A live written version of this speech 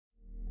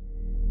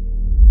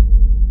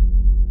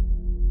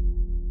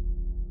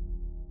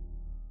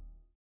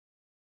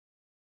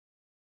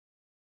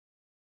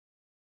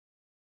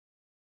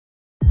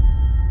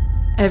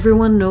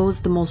Everyone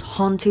knows the most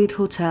haunted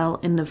hotel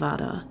in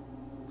Nevada.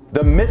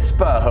 The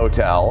Mizpah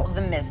Hotel.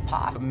 The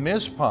Mizpah. The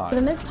Mizpah.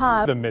 The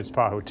Mizpah. The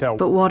Mizpah Hotel.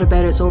 But what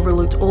about its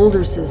overlooked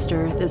older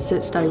sister that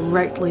sits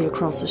directly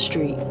across the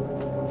street?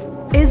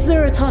 Is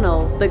there a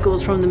tunnel that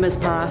goes from the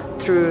Mizpah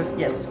through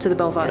to the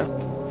Belvada?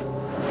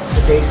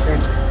 Yes. The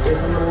basement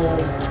is a little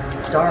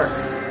dark,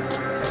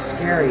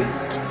 scary.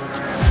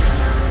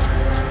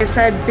 It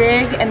said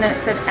big, and then it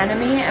said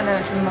enemy, and then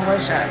it said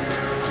malicious.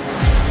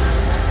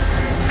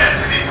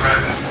 Entity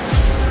present.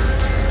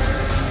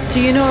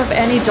 Do you know of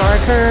any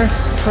darker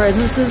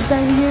presences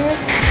down here?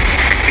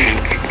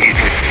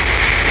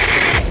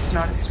 It's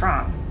not as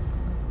strong.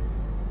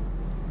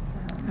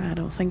 I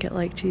don't think it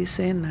liked you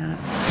saying that.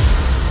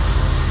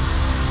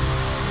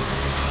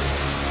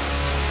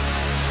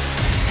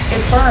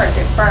 It burns,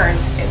 it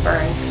burns, it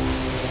burns.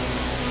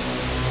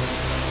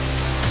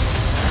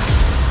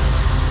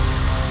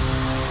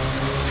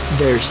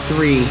 There's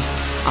 3.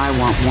 I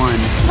want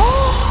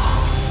 1.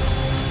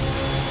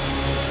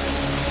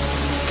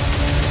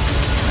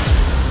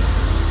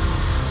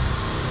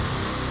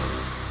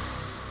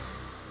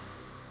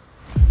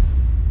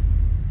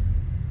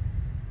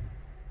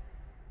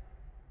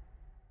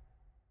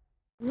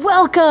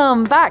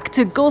 Welcome back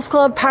to Ghost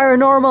Club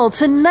Paranormal.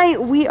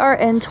 Tonight we are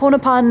in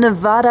Tonopah,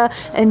 Nevada,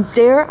 and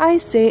dare I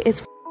say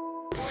it's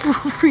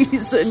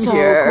freezing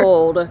here. So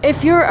cold.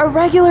 If you're a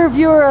regular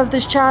viewer of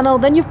this channel,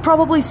 then you've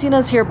probably seen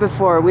us here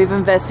before. We've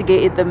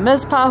investigated the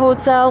Mizpah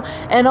Hotel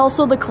and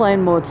also the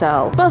Clown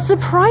Motel. But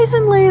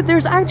surprisingly,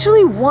 there's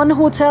actually one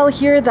hotel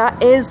here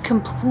that is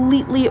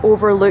completely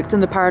overlooked in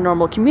the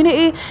paranormal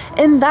community,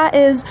 and that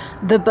is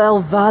the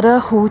Belvada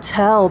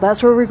Hotel.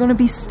 That's where we're going to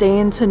be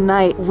staying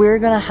tonight. We're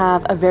going to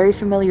have a very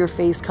familiar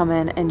face come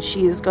in, and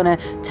she is going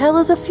to tell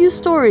us a few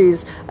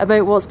stories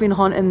about what's been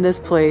haunting this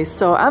place.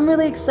 So I'm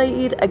really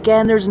excited.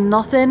 Again, there's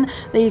nothing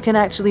that you can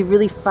actually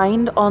really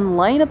find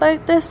online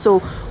about this,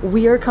 so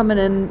we are coming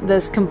in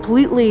this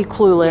completely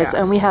clueless,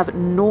 and we have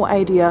no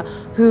idea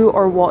who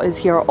or what is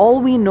here. All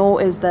we know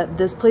is that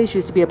this place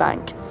used to be a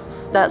bank.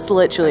 That's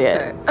literally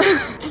it.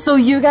 So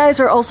you guys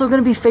are also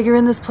going to be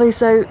figuring this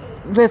place out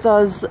with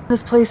us.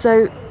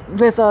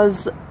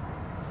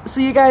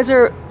 So you guys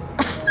are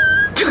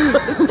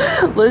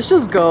let's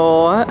just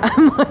go.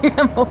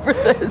 I'm over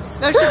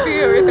this. That should be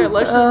it right there.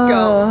 Let's just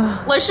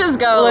go. Let's just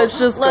go. Let's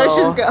just go. Let's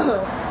just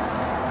go.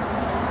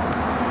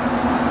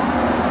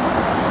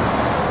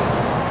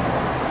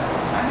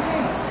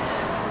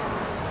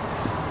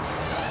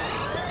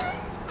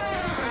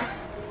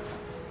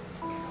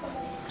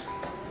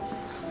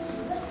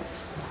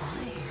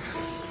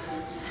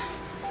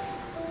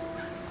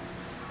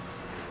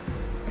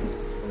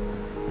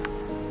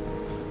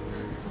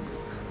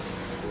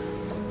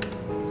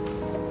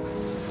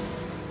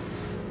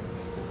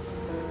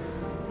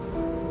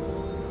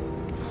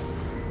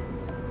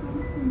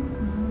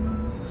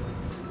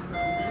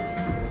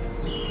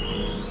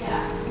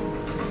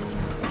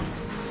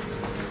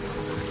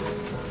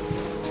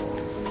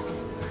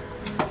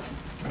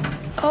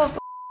 Oh,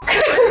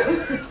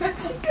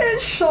 you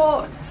get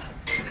shot.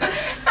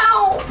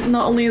 Ow!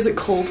 Not only is it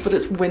cold, but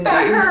it's windy.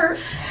 That hurt.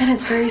 And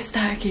it's very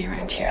staggy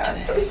around here today.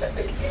 It's so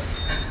staggy.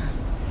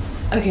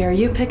 Okay, are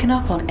you picking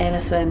up on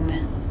anything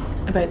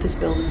about this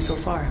building so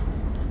far?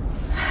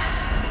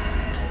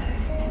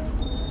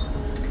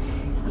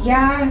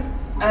 Yeah.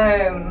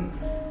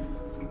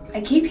 I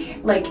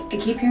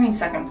keep hearing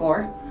second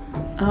floor.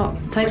 Oh,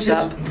 time's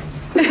up.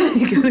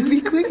 You gotta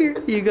be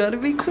quicker. You gotta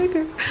be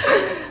quicker.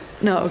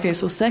 No, okay,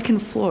 so second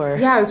floor.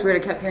 Yeah, it was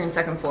weird. I kept hearing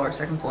second floor,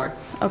 second floor.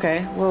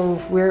 Okay,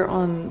 well, we're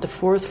on the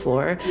 4th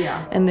floor.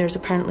 Yeah. And there's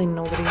apparently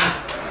nobody.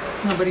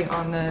 Nobody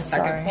on the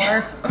second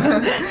floor.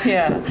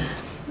 Yeah.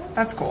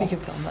 That's cool. We can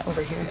film that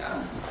over here.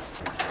 Yeah.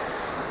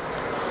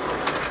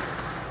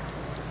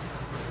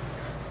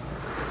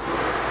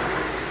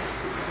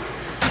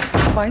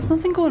 Why is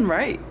nothing going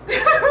right?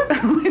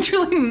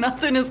 Literally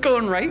nothing is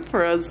going right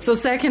for us. So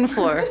second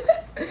floor.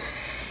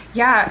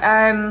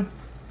 Yeah,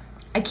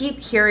 I keep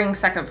hearing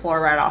second floor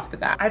right off the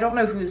bat. I don't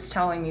know who's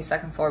telling me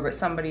second floor, but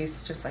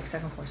somebody's just like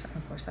second floor,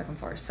 second floor, second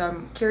floor. So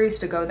I'm curious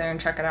to go there and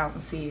check it out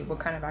and see what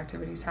kind of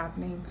activity is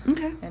happening.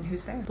 Okay. And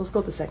who's there. Let's go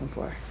to the second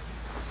floor.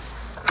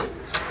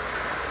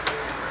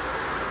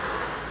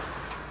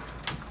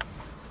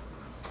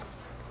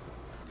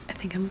 I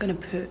think I'm gonna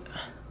put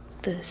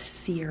the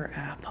Seer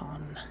app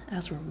on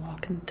as we're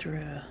walking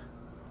through.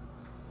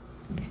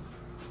 Okay.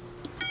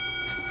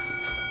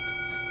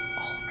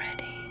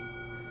 Already.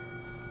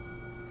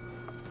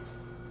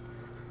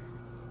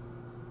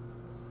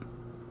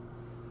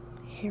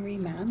 Hairy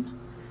man?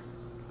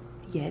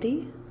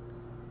 Yeti?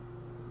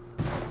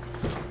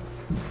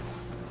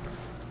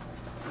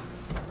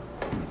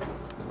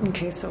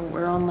 Okay, so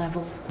we're on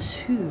level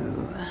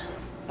 2.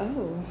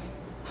 Oh.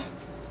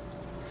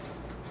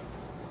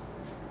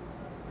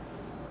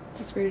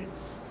 That's weird.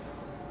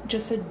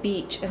 Just said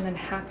beach and then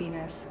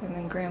happiness and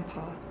then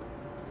grandpa.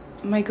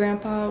 My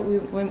grandpa, we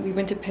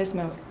went to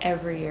Pismo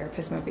every year,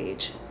 Pismo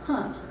Beach.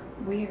 Huh.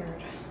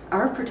 Weird.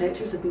 Our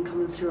protectors have been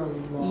coming through a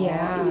lot,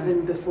 Yeah.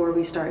 even before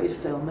we started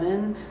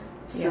filming.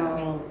 So,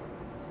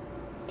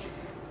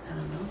 I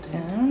don't know, dude.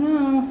 I don't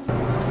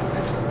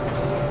know.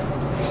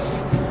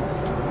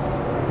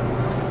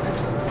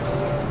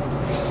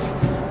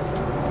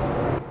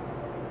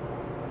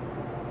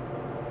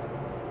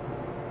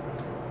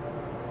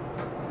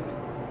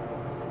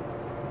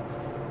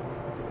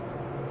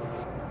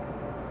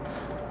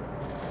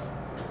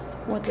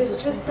 What does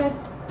This it just say? said,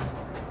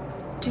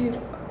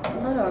 dude,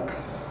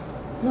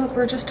 look,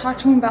 we're just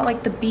talking about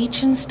like the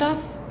beach and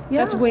stuff. Yeah.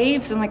 That's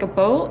waves and like a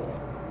boat.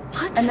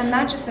 What? And then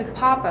that just said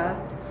Papa,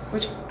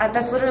 which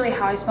that's literally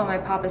how I spell my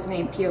Papa's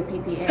name,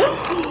 P-O-P-P-A.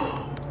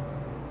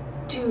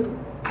 Dude,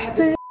 I have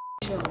the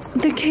chills.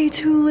 The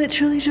K2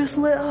 literally just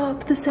lit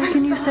up the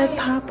second you said it.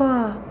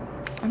 Papa.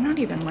 I'm not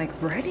even like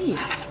ready.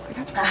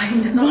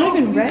 I'm not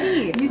even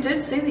ready. You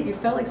did say that you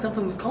felt like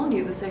something was calling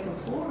you the second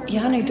floor.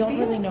 Yeah, and I don't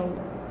really know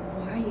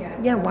why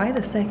yet. Yeah, why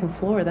the second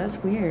floor? That's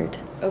weird.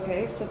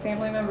 Okay, so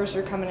family members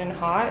are coming in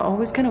hot. It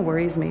always kind of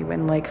worries me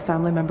when like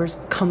family members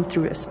come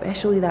through,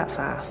 especially that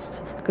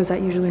fast, because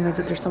that usually means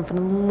that there's something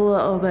a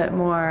little bit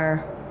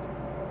more,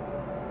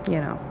 you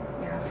know.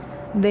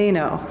 Yeah. They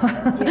know.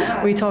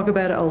 Yeah. We talk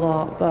about it a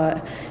lot,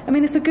 but I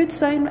mean, it's a good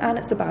sign and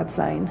it's a bad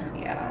sign.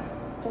 Yeah.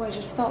 Oh, I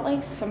just felt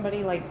like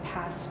somebody like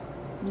passed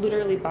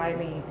literally by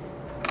me,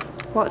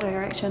 What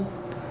direction?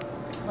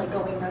 like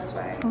going this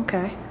way.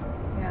 Okay.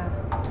 Yeah.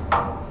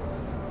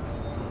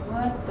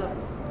 What the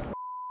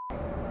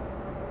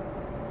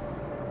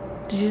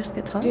Did you just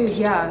get touched? Dude,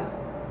 yeah.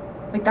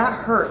 Like that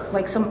hurt.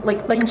 Like some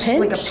like Like pinch,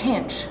 like a pinched?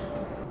 pinch.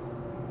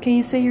 Can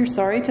you say you're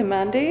sorry to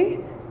Mandy?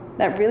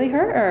 That really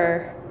hurt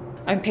her.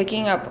 I'm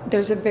picking up,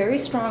 there's a very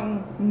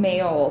strong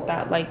male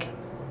that like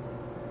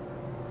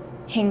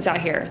hangs out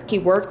here. He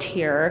worked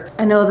here.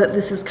 I know that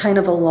this is kind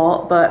of a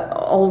lot, but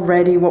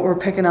already what we're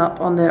picking up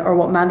on the, or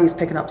what Mandy's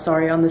picking up,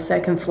 sorry, on the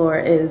second floor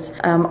is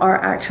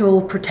our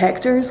actual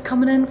protectors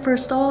coming in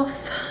first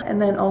off,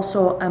 and then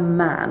also a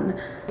man.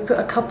 We put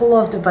a couple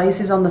of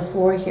devices on the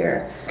floor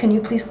here. Can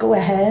you please go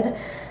ahead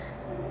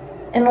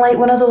and light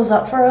one of those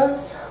up for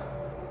us?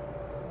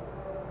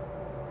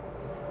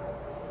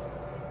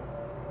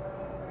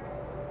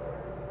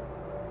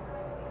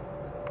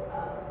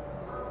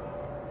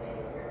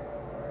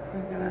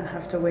 We're gonna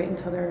have to wait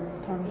until they're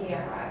done.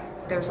 Yeah.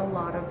 There's a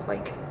lot of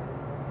like,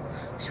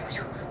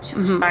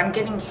 I'm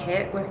getting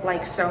hit with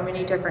like so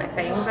many different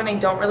things and I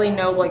don't really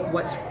know like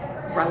what's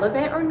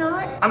relevant or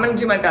not. I'm gonna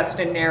do my best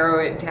to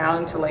narrow it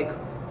down to like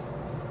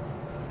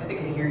I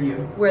think I hear you.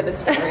 where the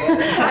story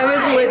is. I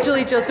was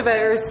literally just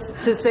about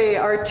to say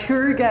our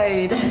tour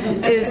guide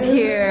is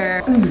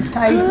here.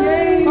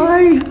 Hi.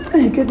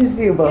 Hi. Good to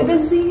see you both. Good to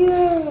see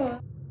you.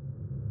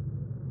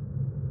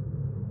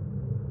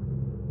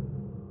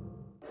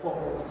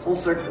 Full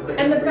circle there.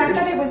 And the fact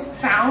that it was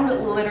found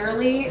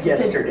literally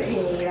Yesterday.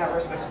 the day that we're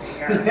supposed to be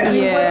here.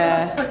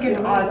 Yeah. What are the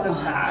freaking odds of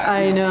that?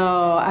 I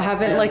know. I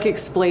haven't like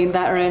explained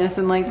that or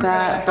anything like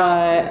that,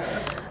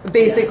 but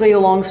basically,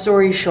 long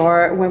story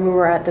short, when we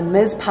were at the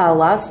Mizpah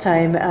last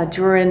time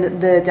during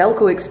the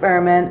Delco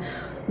experiment,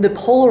 the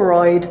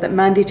Polaroid that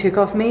Mandy took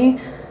of me,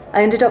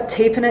 I ended up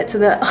taping it to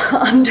the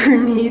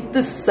underneath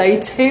the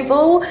side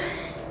table.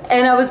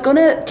 And I was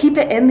gonna keep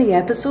it in the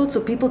episode so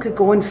people could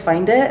go and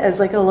find it as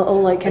like a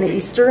little like kind of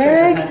Easter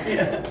egg.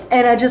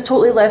 And I just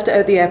totally left it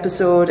out the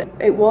episode.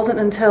 It wasn't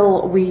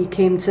until we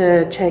came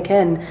to check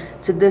in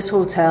to this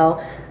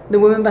hotel, the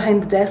woman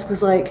behind the desk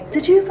was like,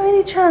 did you by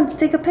any chance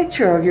take a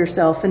picture of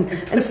yourself and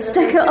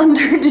stick it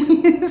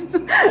underneath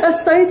a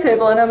side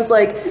table? And I was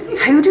like,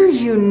 how do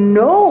you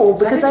know?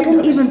 Because I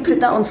didn't even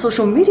put that on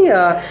social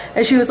media.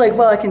 And she was like,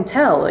 well, I can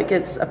tell, like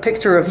it's a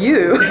picture of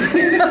you.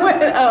 I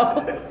went,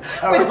 oh.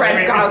 With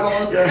red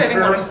goggles, sitting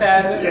on a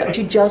bed.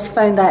 She just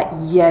found that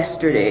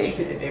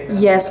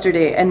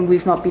yesterday, and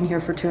we've not been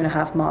here for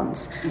 2.5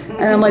 months.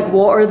 And I'm like,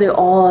 what are the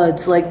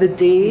odds? Like the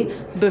day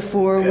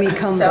before we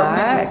come So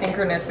back. many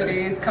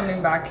synchronicities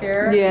coming back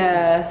here.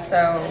 Yeah.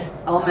 So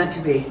All meant to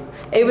be.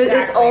 It's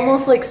Exactly.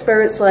 almost like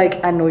Spirit's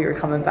like, I know you're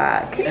coming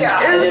back. yeah.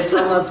 And it's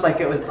almost like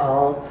it was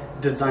all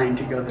designed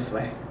to go this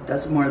way.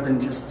 That's more than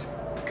just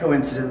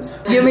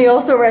coincidence. You may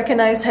also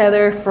recognize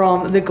Heather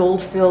from the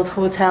Goldfield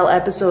Hotel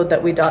episode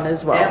that we done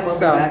as well. And we'll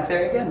so be back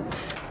there again.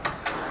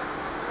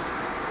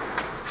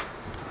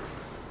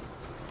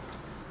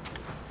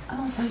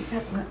 Oh, so you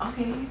got one,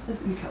 okay,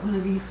 you got one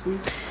of these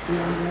suites.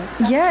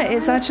 yeah,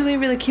 it's actually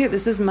really cute.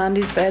 This is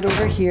Mandy's bed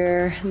over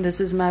here. And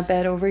this is my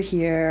bed over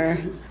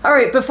here. All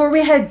right, before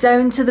we head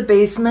down to the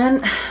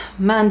basement,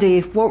 Mandy,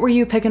 what were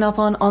you picking up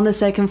on the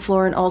second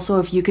floor? And also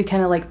if you could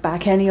kind of like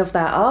back any of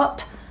that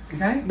up,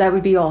 Okay. that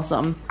would be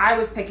awesome. I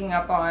was picking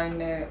up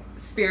on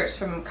spirits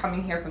from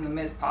coming here from the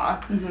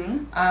Mizpah.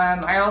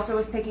 I also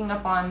was picking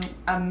up on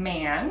a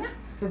man.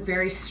 A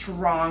very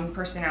strong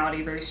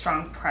personality, very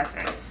strong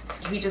presence.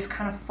 He just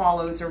kind of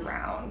follows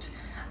around.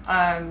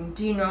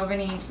 Do you know of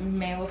any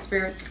male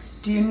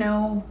spirits? Do you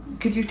know,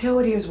 could you tell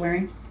what he was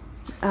wearing?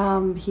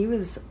 He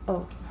was,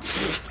 oh.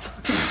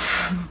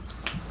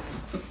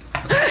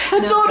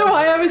 I don't know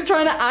why I was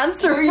trying to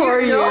answer for you.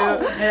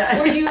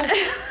 Were you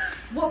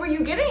What were you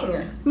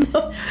getting?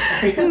 No,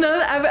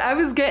 I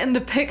was getting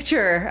the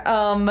picture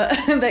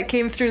that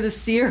came through the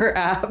Seer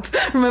app.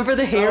 Remember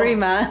the hairy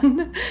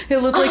man? It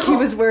looked like he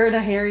was wearing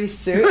a hairy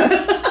suit.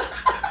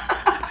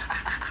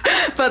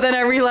 But then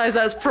I realized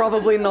that's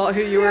probably not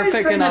who you were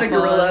picking up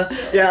gorilla. on.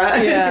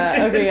 Yeah.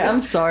 Yeah. Okay. I'm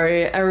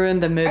sorry. I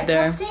ruined the mood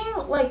there. I kept seeing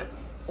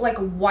like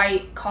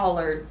white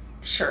collared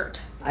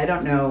shirt. I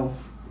don't know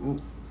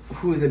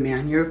who the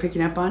man you were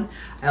picking up on.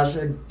 I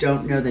also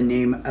don't know the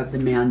name of the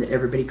man that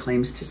everybody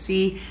claims to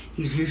see.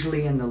 He's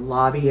usually in the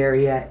lobby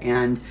area,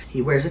 and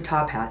he wears a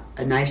top hat,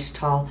 a nice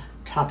tall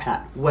top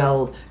hat,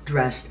 well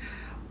dressed.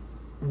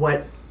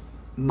 What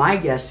my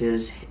guess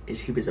is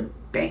he was a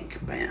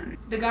bank man.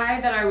 The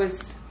guy that I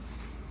was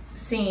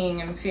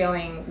seeing and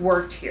feeling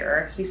worked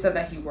here. He said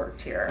that he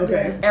worked here.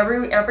 Okay.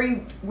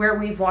 Everywhere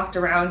we've walked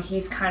around,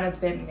 he's kind of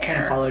been there.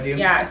 Kind of followed you?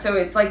 Yeah, so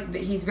it's like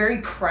he's very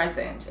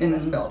present in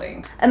this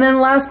building. And then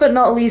last but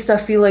not least, I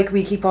feel like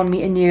we keep on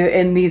meeting you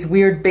in these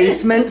weird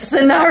basement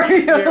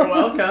scenarios. You're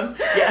welcome.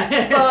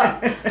 Yeah.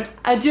 But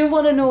I do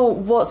want to know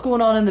what's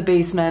going on in the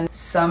basement.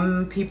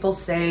 Some people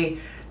say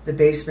the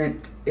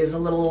basement is a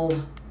little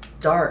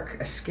dark,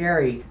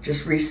 scary.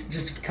 Just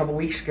a couple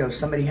weeks ago,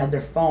 somebody had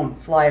their phone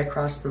fly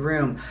across the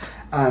room.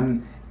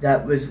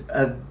 That was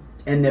a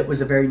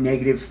very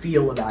negative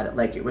feel about it.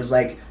 Like it was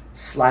like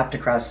slapped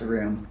across the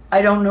room.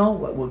 I don't know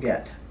what we'll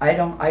get. I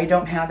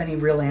don't have any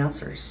real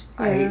answers.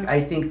 Yeah.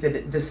 I think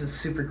that this is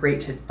super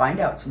great to find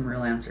out some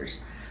real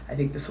answers. I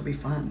think this will be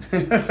fun.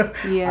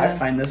 Yeah. I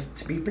find this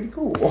to be pretty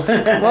cool.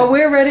 Well,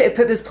 we're ready to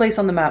put this place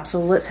on the map, so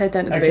let's head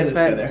down to the basement.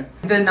 Let's go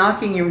there. The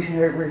knocking you were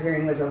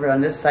hearing was over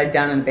on this side,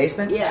 down in the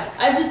basement? Yeah,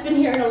 I've just been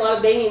hearing a lot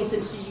of banging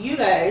since you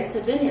guys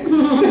have been here.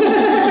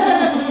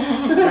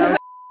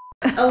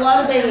 A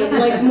lot of banging,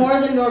 like more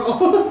than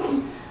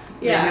normal.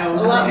 Yeah, a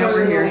lot more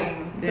over here.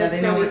 than Yeah,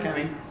 they know we're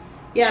coming.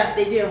 Yeah,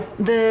 they do.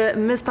 The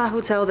Mizpah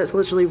Hotel that's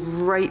literally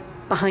right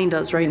behind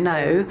us right now,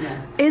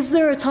 Yeah. is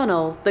there a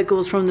tunnel that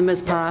goes from the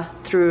Mizpah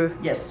through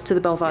to the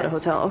Belvada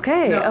Hotel?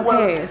 Okay, No, okay.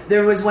 well,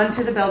 there was one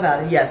to the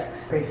Belvada, yes.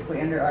 Basically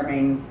under our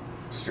main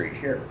street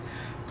here.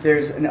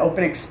 There's an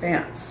open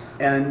expanse,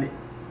 and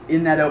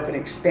in that open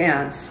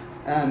expanse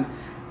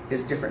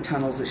is different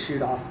tunnels that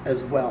shoot off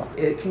as well.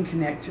 It can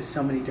connect to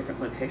so many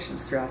different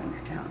locations throughout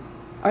our town.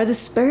 Are the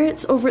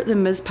spirits over at the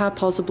Mizpah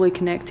possibly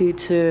connected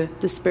to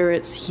the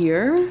spirits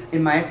here?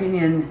 In my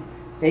opinion,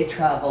 they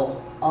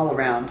travel all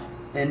around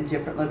in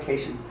different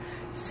locations.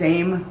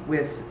 Same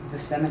with the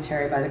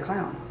cemetery by the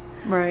clown.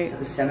 Right. So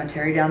the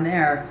cemetery down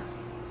there,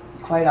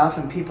 quite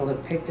often people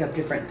have picked up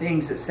different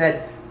things that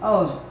said,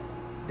 oh,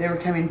 they were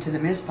coming to the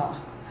Mizpah.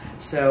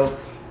 So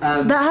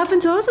that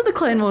happened to us at the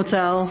Clan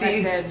Motel.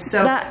 see, did.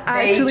 so That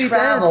they actually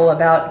travel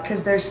about,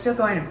 because they're still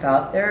going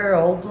about their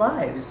old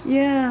lives.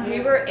 Yeah. We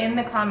were in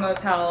the Clown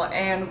Motel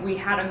and we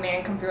had a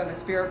man come through in the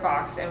spirit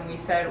box and we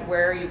said,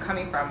 "Where are you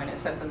coming from?" And it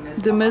said the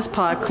Mizpah. The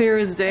Mizpah, clear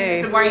as And day.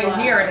 he said, "Why are you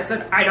here?" And I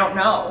said, "I don't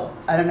know."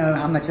 I don't know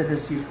how much of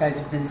this you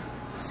guys have been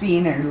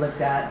seen or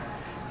looked at.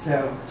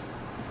 So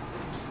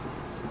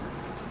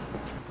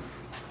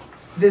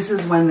this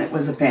is one that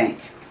was a bank.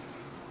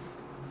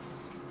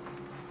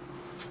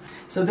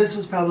 So this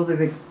was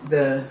probably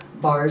the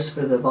bars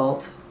for the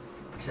vault.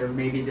 So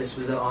maybe this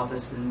was an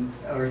office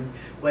or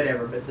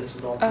whatever, but this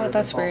was all part of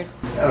that's the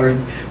vault. Or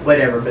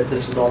whatever, but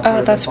this was all part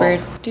of the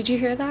vault. Did you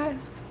hear that?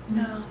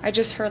 No. I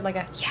just heard like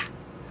a yeah.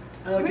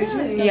 Oh, did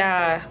you?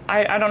 Yeah.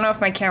 I don't know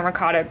if my camera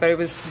caught it, but it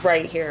was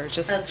right here.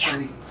 Just That's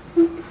funny.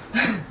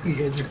 You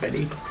guys are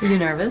funny. Are you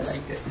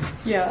nervous? I like it.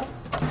 Yeah.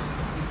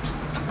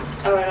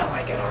 Oh, I don't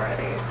like it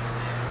already.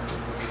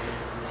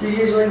 So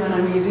usually when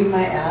I'm using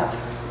my app,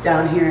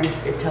 down here,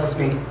 it tells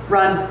me,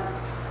 run.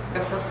 I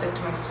feel sick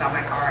to my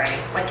stomach already.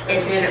 Like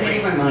It changed my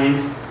instantly.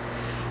 mind.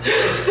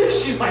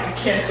 She's like, I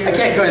can't do I it.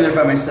 can't go in there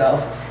by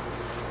myself.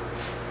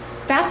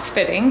 That's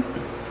fitting.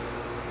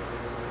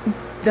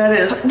 That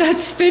is.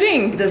 That's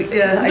fitting. That's,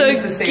 yeah, I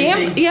use the same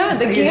thing. Yeah,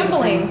 the I use the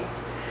gambling. same-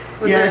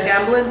 Was Yes. there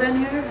gambling down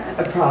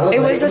here? Probably. It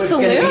was a gonna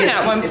saloon be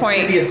at one It's going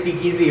point. to be a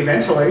speakeasy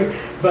eventually,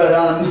 but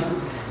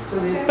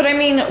But I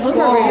mean, look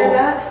Whoa. over Hear here.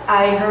 that?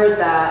 I heard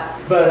that.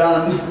 But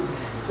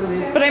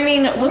But I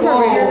mean, look Whoa.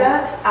 over Hear here.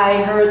 that?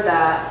 I heard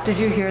that. Did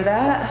you hear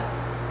that?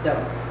 No.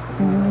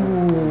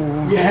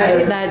 Ooh.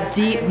 Yes. That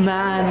deep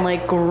man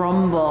like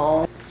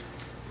grumble.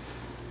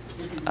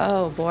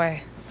 Oh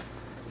boy.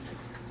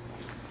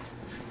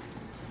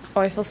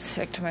 Oh, I feel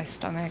sick to my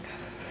stomach.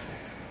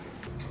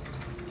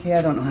 Okay,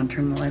 I don't know how to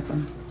turn the lights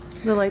on.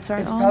 The lights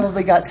aren't It's on.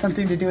 probably got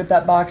something to do with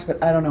that box,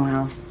 but I don't know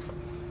how.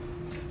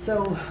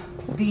 So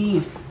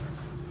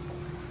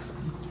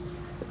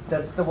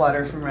that's the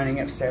water from running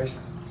upstairs.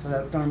 So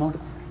that's normal.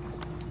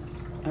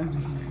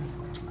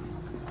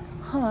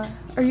 Huh?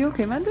 Are you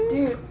okay, man?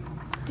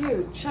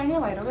 Dude, shine your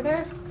light over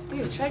there.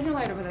 Dude, shine your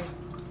light over there.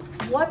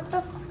 What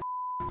the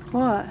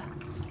What?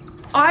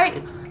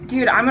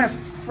 Dude, I'm gonna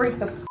freak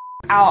the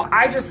out.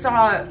 I just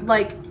saw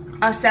like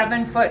a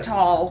 7-foot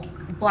tall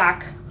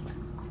black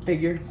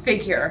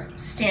figure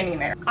standing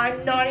there.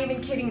 I'm not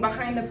even kidding,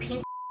 behind the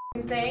pink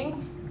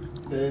thing.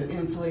 The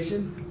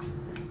insulation.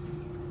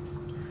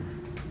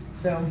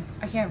 So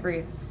I can't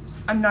breathe.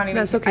 I'm not even.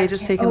 That's okay,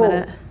 just take a Oh.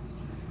 minute.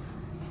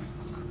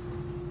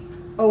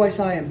 Oh, I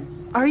saw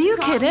him. Are you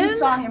kidding? You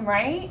saw him,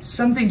 right?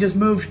 Something just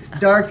moved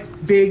dark,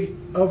 big,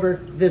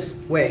 over this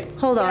way.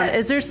 Hold on, Yes.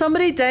 is there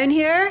somebody down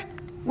here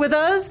with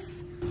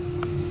us?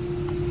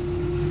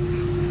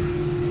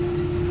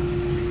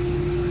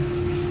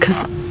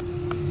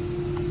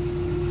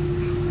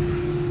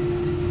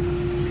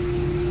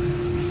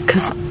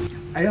 Cause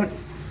I don't.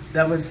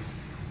 That was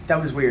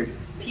weird.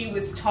 He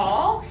was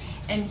tall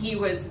and he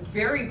was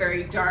very,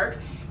 very dark,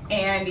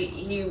 and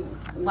he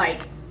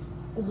like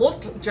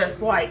looked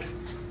just like.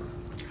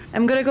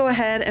 I'm gonna go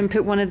ahead and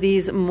put one of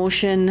these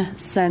motion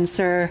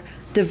sensor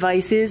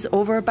devices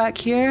over back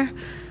here.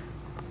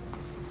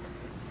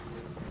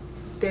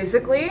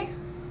 Physically,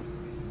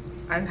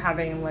 I'm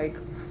having like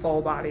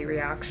full body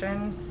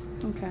reaction.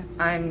 Okay.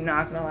 I'm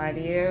not gonna lie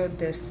to you,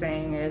 this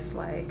thing is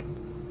like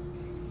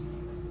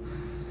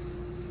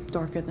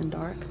Darker than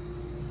dark.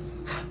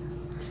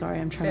 Sorry,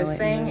 I'm trying this to let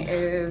thing you know.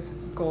 is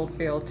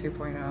Goldfield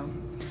 2.0.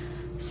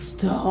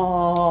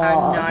 Stop.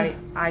 I'm not.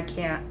 I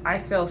can't. I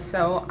feel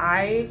so.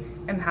 I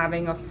am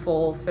having a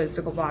full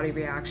physical body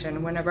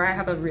reaction. Whenever I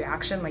have a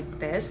reaction like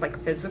this, like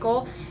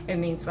physical, it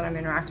means that I'm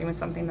interacting with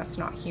something that's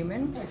not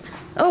human.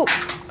 Oh, There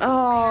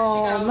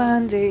she goes.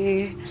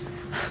 Mandy.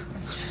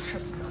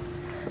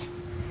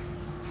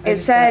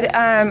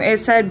 It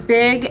said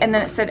big, and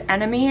then it said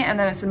enemy, and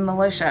then it said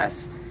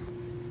malicious.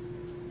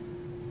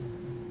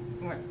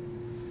 What?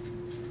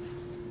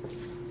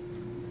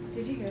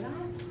 Did you hear that?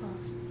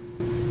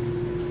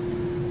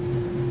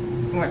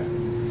 What?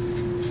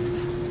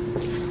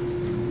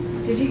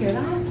 Did you hear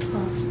that?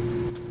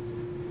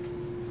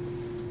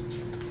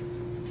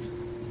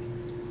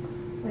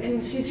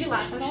 And did you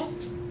laugh at all?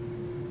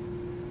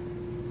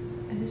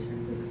 I just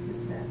heard like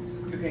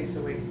footsteps. Okay,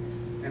 so wait.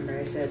 Remember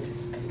I said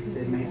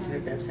that my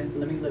absent.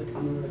 Let me look. I'm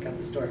gonna look out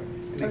this door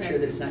and make Okay. sure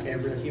that it's not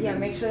ever a human. Yeah,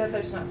 make sure that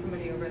there's not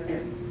somebody over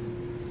there.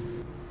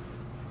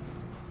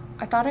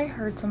 I thought I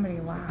heard somebody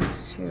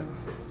laugh too.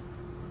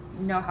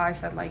 You know how I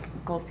said like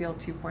Goldfield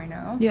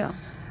 2.0? Yeah.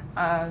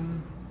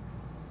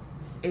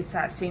 It's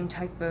that same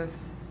type of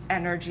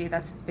energy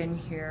that's been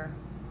here.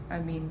 I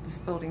mean, this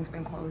building's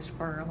been closed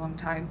for a long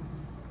time,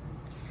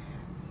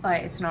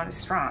 but it's not as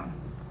strong.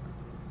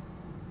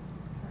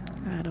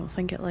 I don't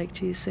think it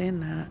liked you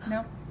saying that.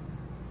 No.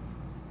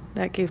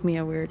 That gave me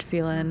a weird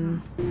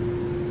feeling.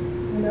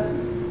 Hello?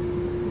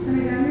 Is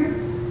somebody down here?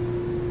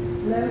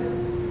 Hello?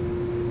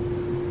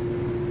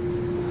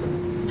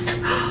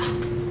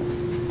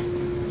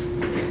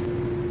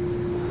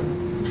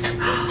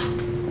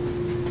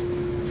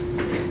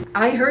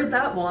 I heard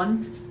that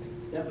one.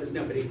 That was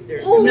nobody.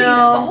 There's Holy,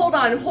 No. hold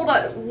on.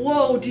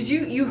 Whoa, did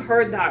you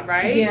heard that,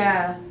 right?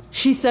 Yeah.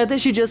 She said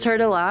that she just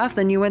heard a laugh,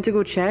 then you went to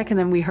go check, and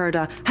then we heard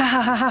a ha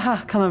ha ha ha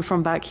ha coming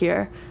from back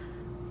here.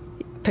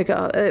 Pick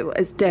up.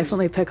 It's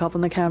definitely pick up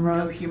on the camera.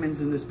 no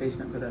humans in this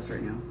basement but us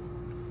right now.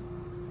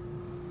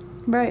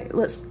 Right.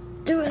 Let's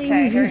do an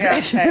Okay, here we EVP go,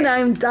 session. okay.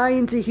 I'm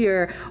dying to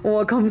hear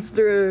what comes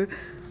through.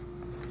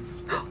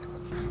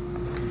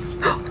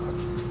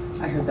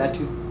 I heard that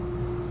too.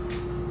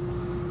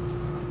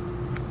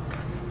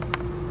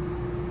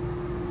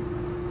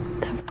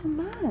 That was a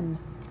man.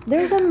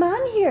 There's a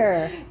man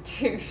here.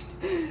 Dude,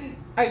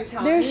 I'm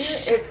telling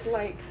There's- you, it's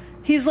like.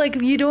 He's like,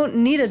 you don't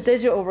need a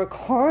digital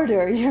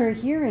recorder. You're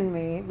hearing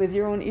me with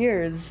your own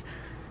ears.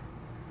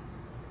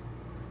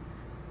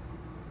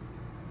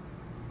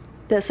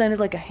 That sounded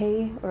like a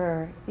hey,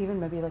 or even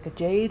maybe like a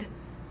jade.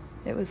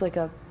 It was like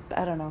a,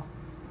 I don't know.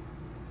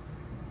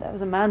 That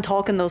was a man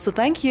talking though, so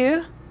thank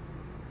you.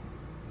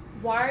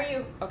 Why are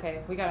you?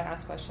 Okay, we gotta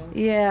ask questions.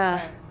 Yeah.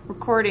 Okay.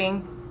 Recording.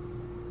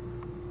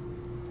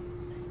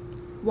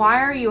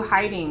 Why are you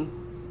hiding?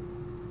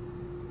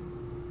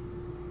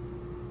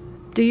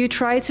 Do you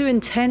try to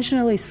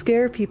intentionally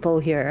scare people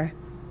here?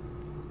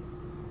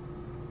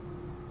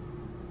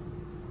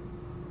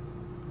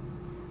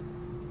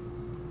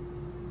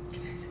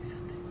 Can I say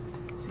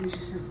something? So you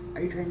just said,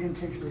 are you trying to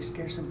intentionally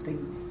scare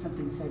something?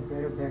 Something said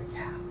right over there.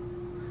 Yeah.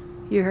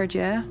 You heard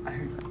yeah? I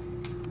heard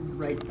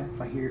right back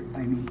by here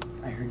by me.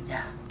 I heard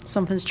yeah.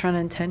 Something's trying to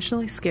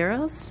intentionally scare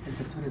us? And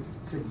that's what it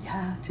said.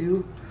 Yeah,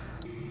 too.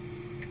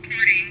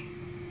 Reporting.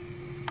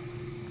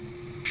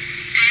 Do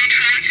you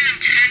try to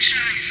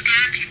intentionally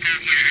scare people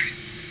here?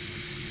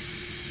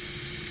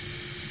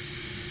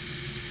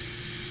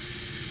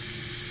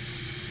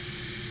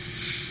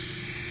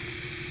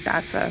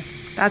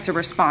 That's a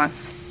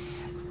response.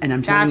 And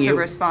I'm telling That's you, a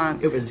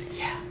response. it was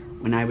yeah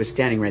when I was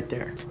standing right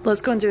there.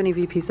 Let's go and do an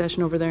EVP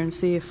session over there and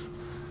see if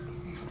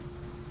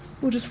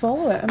we'll just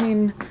follow it. I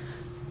mean,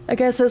 I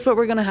guess that's what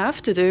we're gonna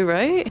have to do,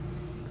 right?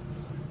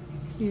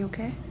 You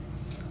okay?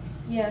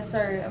 Yeah,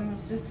 sorry. I'm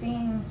just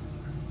seeing.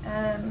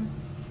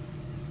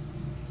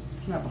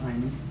 Not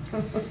behind me.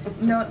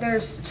 No,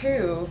 there's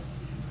two.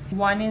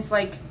 One is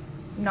like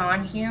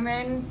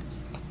non-human,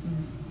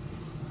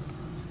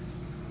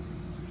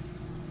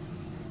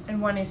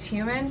 and one is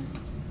human.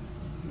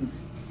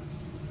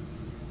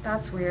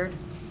 That's weird.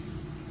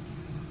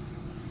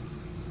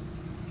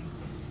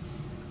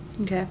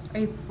 Okay.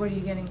 What are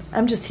you getting?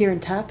 I'm just hearing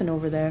tapping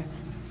over there.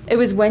 It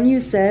was when you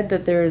said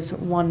that there's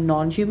one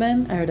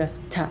non-human, I heard a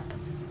tap.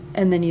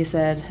 And then you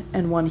said,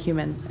 and one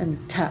human,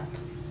 and tap.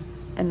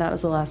 And that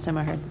was the last time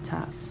I heard the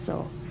tap,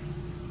 so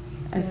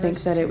I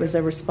think that it was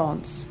a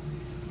response.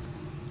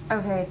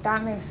 Okay,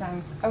 that makes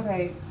sense.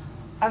 Okay,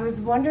 I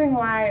was wondering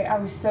why I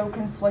was so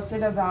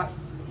conflicted about...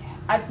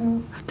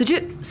 Did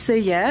you say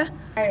yeah?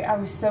 I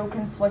was so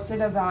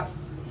conflicted about...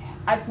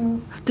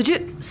 Did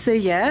you say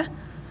yeah?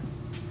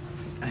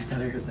 I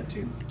thought I heard that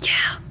too.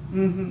 Yeah.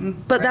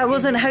 But that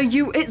wasn't how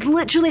you... It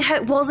literally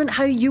wasn't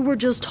how you were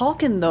just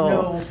talking,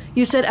 though. No.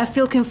 You said, I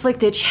feel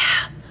conflicted.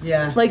 Yeah.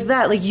 Yeah. Like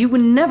that. Like, you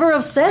would never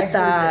have said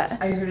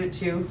that. I heard it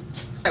too.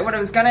 What I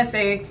was gonna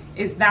say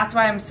is that's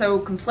why I'm so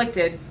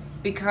conflicted,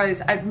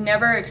 because I've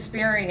never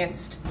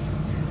experienced...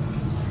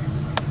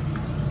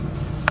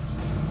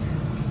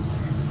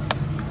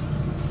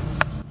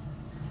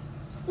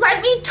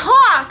 Let me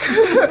talk!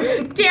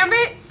 Damn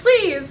it,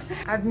 please!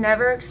 I've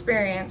never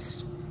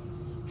experienced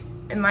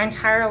in my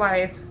entire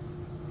life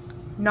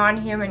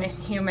non-human and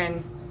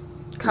human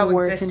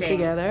coexisting. Working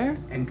together?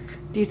 And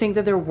Do you think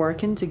that they're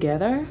working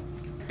together?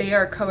 They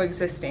are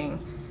coexisting,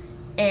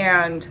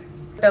 and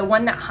the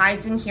one that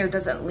hides in here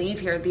doesn't leave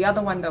here. The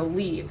other one, though,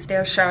 leaves.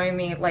 They're showing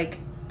me, like,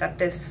 that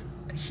this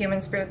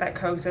human spirit that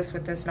coexists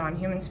with this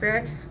non-human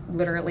spirit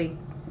literally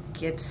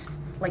gives,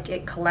 like,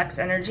 it collects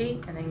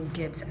energy and then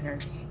gives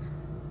energy.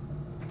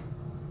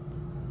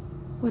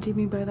 What do you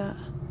mean by that?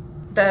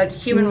 The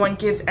human one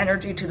gives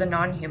energy to the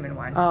non-human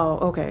one. Oh,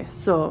 okay.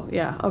 So,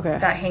 yeah, okay.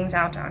 That hangs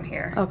out down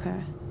here. Okay.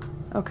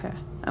 Okay.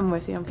 I'm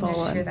with you. I'm following.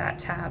 Did you hear that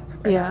tap?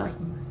 Or Yeah.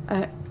 that,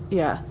 like,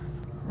 Yeah.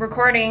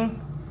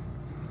 recording.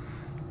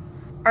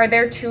 Are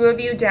there two of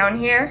you down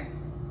here?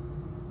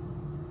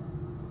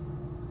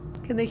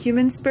 Can the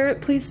human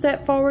spirit please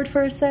step forward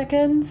for a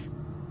second?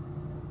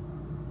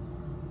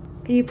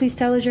 Can you please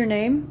tell us your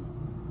name?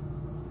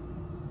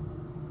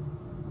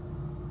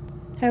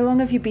 How long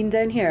have you been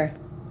down here?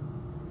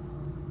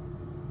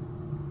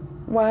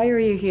 Why are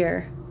you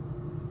here?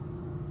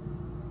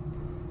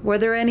 Were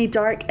there any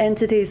dark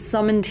entities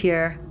summoned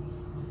here?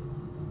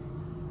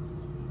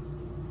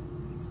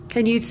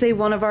 Can you say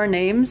one of our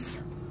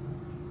names?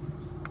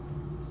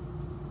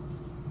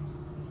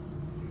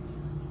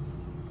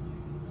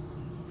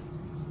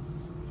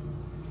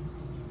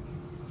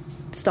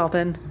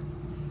 Stopping.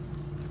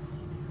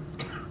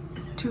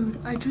 Dude,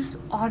 I just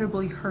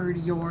audibly heard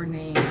your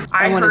name.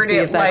 I I wanna heard see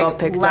it if that like got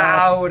picked up.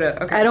 loud.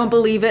 Okay. I don't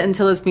believe it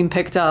until it's been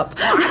picked up.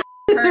 heard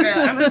it.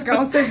 I'm just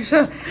going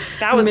to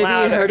that was Maybe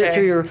loud. you heard it okay.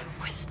 through your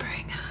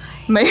whispering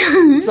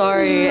eye.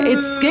 Sorry,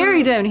 it's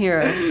scary down here.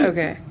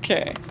 Okay.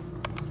 Okay.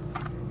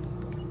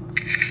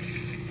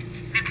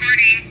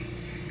 Recording.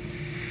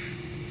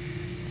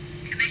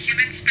 Can the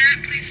human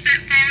spirit please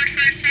step forward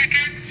for a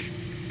second?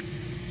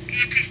 Can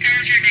you please tell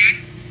us your name?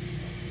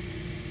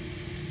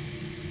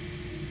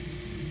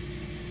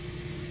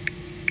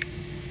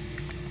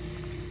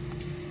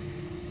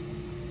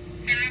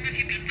 How long have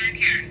you been down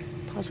here?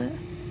 Pause it.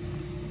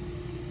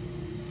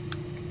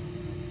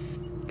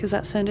 Because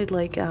that sounded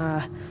like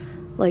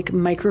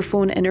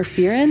microphone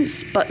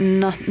interference, but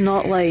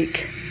not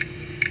like,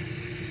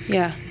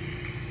 yeah.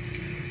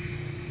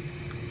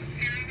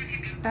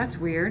 That's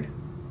weird.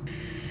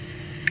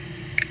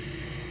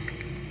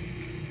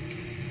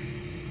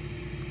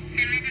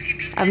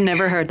 I've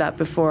never heard that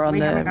before on We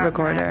the haven't gotten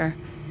recorder. Are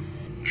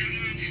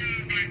you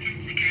two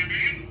working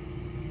together?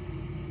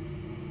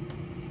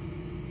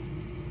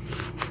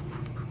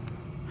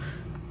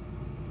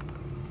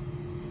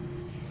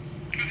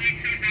 Can you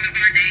say one of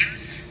our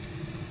names?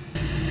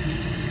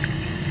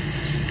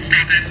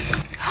 Stop it.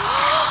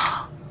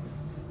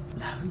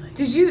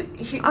 Did you?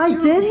 I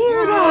did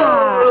hear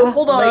that.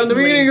 Hold on. Let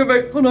me go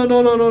back. Hold on. No.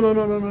 Okay. Can you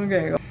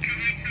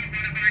say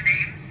one of our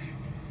names?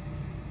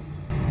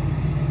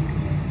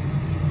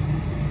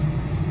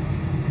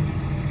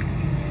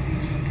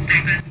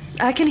 Stop it.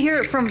 I can hear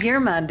it from here,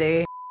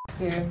 Mandy.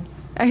 Dude.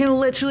 I can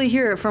literally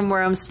hear it from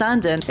where I'm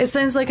standing. It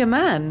sounds like a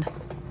man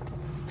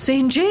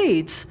saying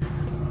Jade.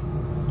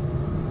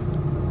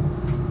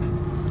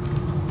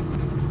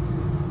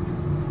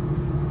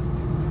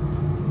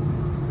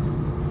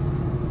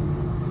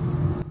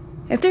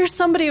 If there's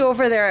somebody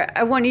over there,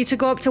 I want you to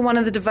go up to one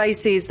of the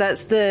devices.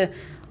 That's the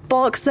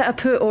box that I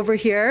put over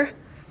here.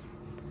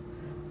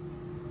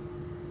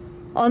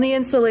 On the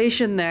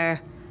installation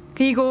there.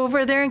 Can you go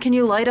over there and can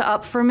you light it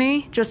up for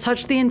me? Just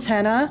touch the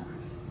antenna.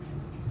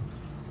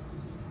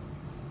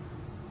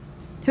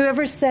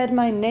 Whoever said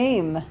my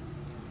name,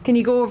 can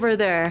you go over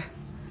there?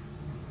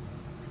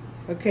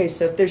 Okay,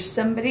 so if there's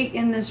somebody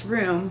in this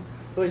room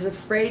who is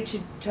afraid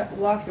to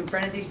walk in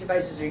front of these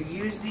devices or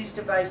use these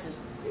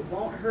devices, it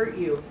won't hurt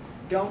you.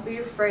 Don't be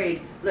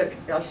afraid. Look,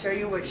 I'll show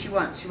you what she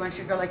wants. She wants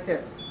you to go like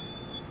this.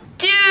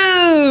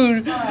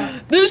 Dude!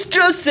 This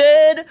just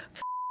said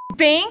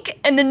bank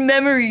and then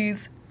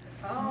memories.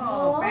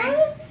 Oh,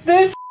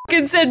 This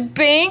f***ing said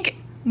bank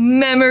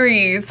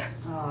memories.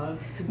 oh.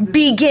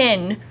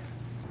 Begin.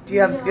 Do you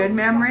have good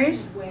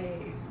memories?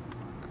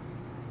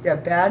 Yeah,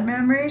 bad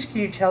memories? Can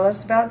you tell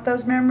us about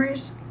those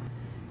memories?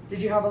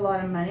 Did you have a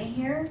lot of money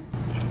here?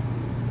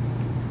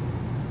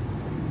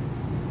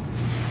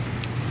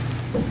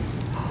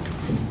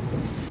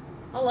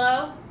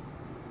 Hello?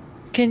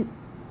 Can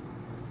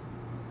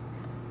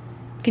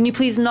you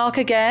please knock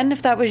again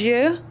if that was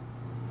you?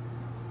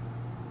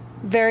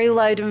 Very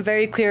loud and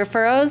very clear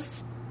for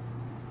us.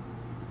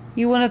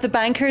 You one of the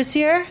bankers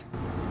here?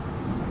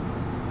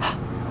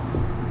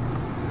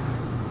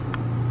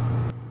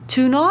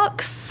 2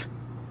 knocks?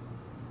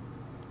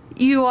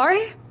 You are?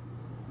 As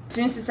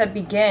soon as it said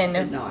begin,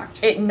 It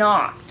knocked. It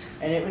knocked.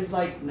 And it was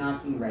like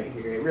knocking right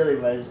here. It really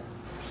was.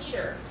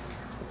 Peter.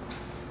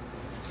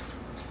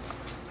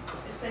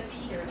 It said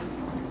Peter.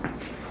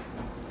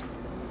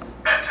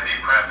 Entity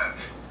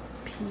present.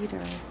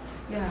 Peter.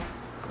 Yeah,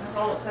 that's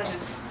all it said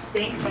is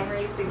bank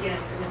memories begin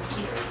and then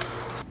Peter.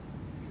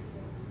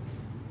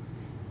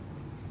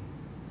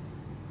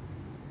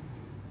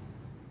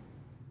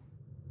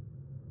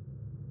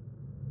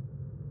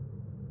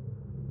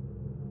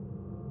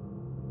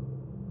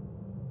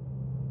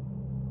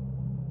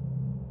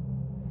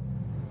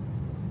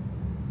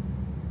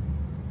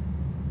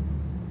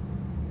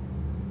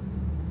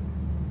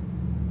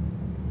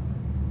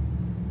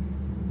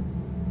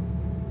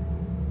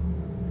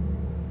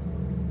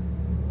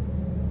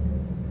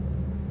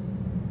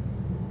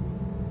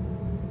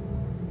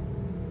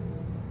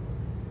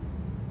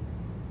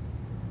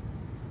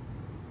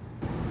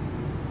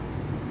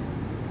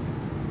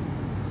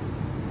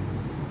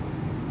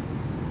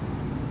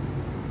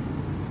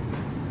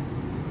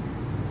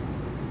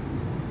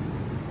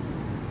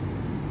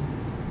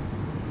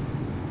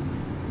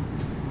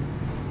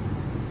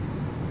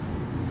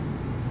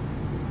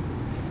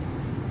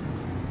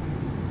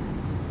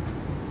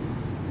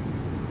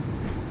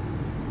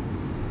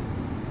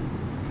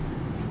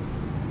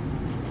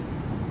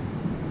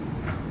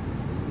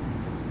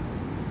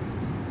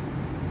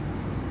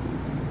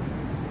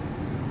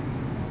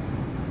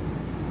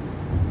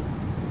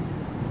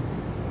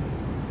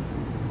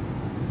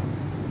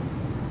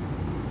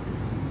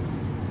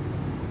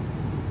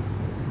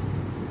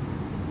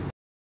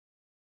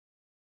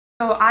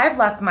 So I've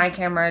left my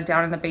camera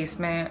down in the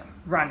basement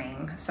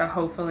running, so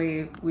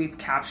hopefully we've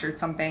captured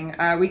something.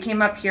 We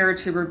came up here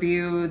to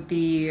review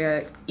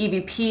the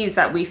EVPs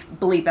that we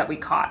believe that we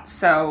caught.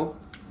 So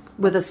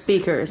With a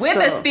speaker. with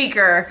a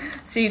speaker,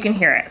 so you can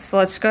hear it. So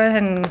let's go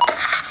ahead and.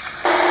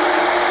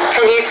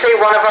 Can you say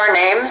one of our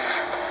names?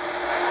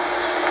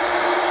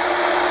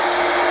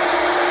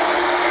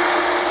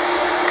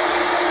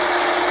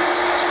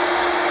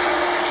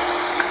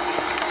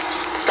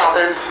 Stop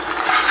it.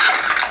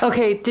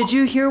 Okay, did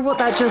you hear what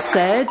that just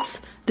said?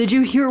 Did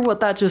you hear what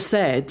that just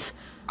said?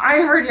 I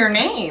heard your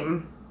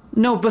name.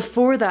 No,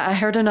 before that, I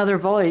heard another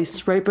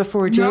voice right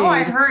before Jade. No,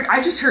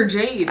 I just heard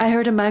Jade. I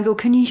heard a man go,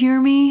 "Can you hear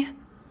me?"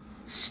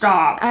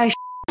 Stop. You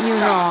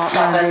not,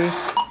 Mandy.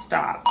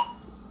 Stop.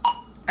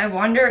 I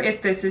wonder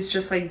if this is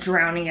just like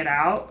drowning it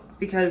out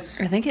because.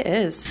 I think it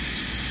is.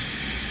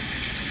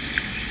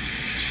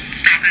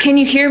 Can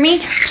you hear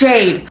me,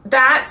 Jade?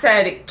 That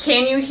said,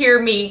 can you hear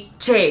me,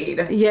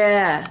 Jade?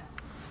 Yeah.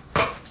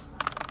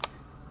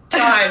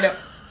 Done.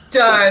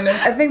 Done.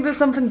 I think that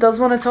something does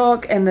want to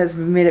talk and that's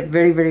made it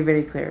very, very,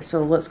 very clear.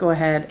 So let's go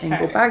ahead and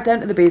go back down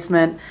to the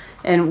basement.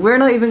 And we're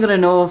not even going to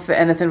know if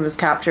anything was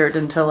captured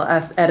until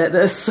I edit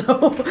this.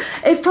 So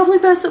it's probably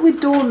best that we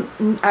don't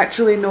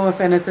actually know if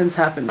anything's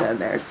happened down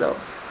there. So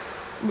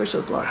wish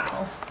us luck.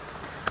 Wow.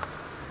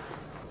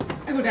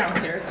 I go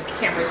downstairs, the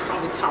camera's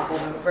probably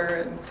toppled over.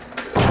 And...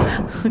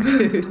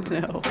 Dude,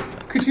 no.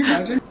 Could you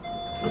imagine?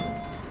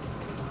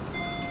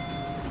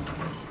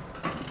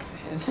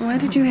 Why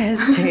did you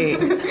hesitate?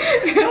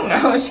 I don't know,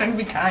 I was trying to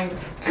be kind.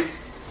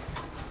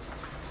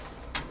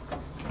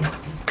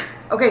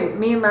 Okay,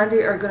 me and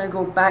Mandy are gonna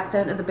go back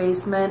down to the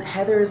basement.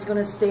 Heather is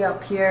gonna stay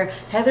up here.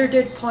 Heather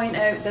did point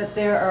out that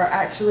there are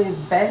actually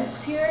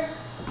vents here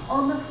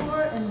on the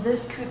floor and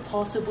this could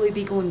possibly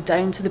be going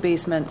down to the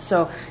basement.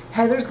 So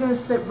Heather's gonna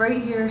sit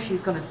right here.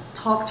 She's gonna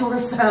talk to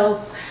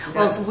herself.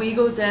 Whilst we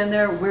go down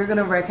there, we're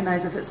gonna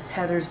recognize if it's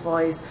Heather's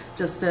voice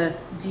just to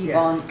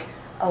debunk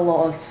a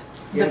lot of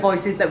the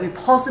voices that we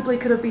possibly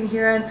could have been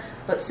hearing,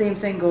 but same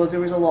thing goes, there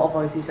was a lot of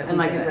voices that And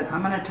like I said,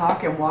 I'm going to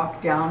talk and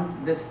walk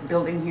down this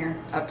building here,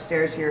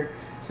 upstairs here,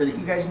 so that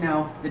you guys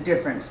know the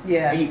difference.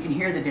 Yeah. And you can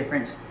hear the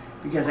difference,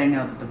 because I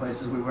know that the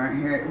voices we were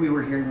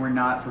hearing were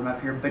not from up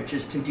here, but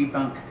just to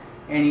debunk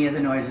any of the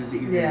noises that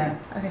you're hearing.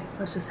 Okay,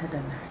 let's just head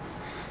down there.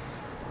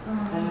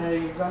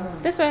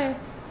 This way.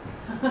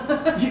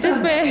 This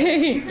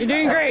way. You're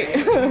doing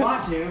great. I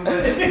want to,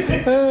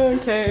 but...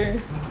 Okay.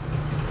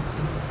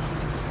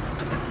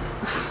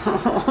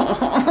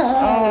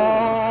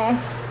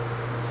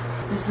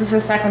 This is the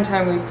second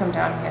time we've come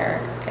down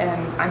here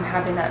and I'm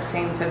having that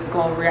same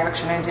physical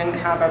reaction. I didn't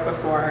have it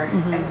before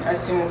and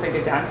as soon as I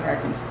get down here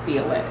I can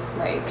feel it,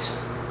 like,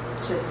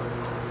 just...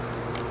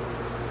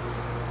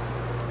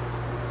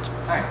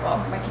 Alright, well,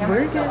 my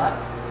camera's still up.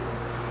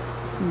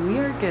 We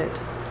are good.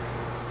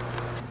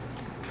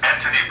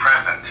 Entity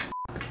present.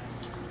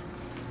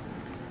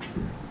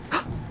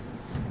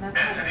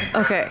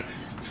 Okay,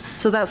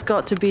 so that's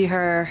got to be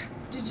her.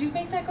 Did you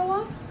make that go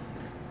off?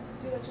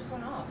 Dude, that just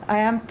went off. I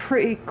am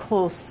pretty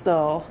close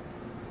though.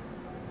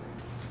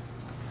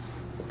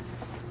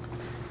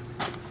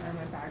 Sorry,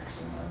 my bag's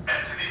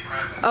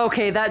too low.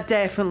 Okay, that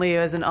definitely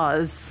isn't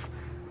us.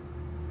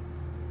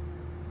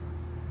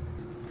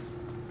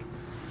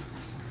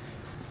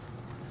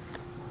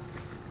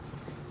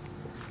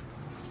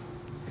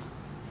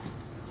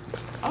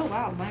 Oh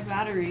wow, my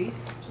battery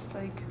just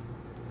like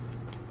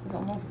is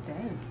almost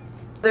dead.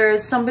 There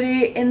is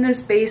somebody in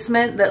this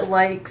basement that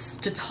likes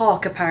to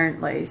talk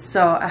apparently.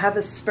 So I have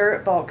a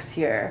spirit box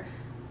here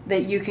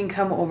that you can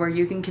come over,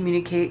 you can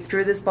communicate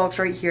through this box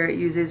right here. It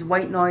uses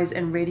white noise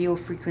and radio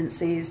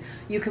frequencies.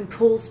 You can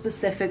pull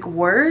specific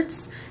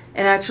words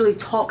and actually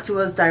talk to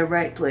us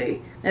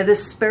directly. Now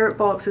this spirit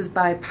box is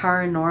by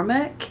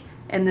Paranormal,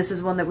 and this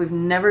is one that we've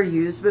never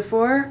used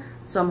before.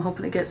 So I'm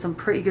hoping to get some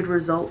pretty good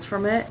results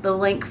from it. The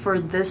link for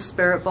this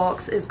spirit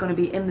box is going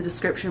to be in the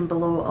description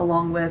below,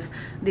 along with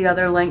the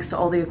other links to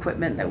all the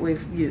equipment that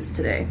we've used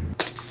today.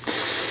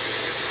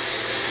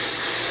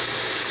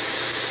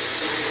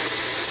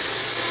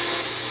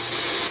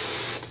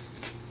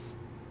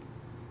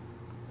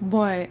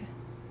 What?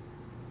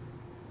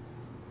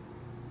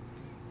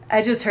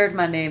 I just heard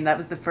my name. That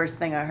was the first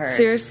thing I heard.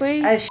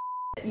 Seriously? I shit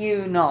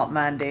you not,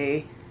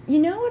 Mandy. You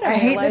know what I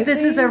hate that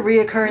this is a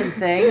reoccurring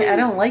thing. I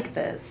don't like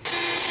this.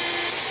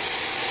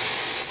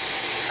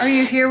 Are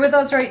you here with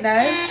us right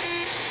now?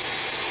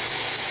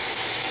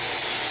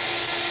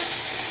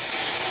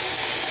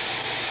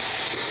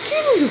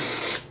 Dude!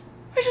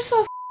 I just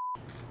saw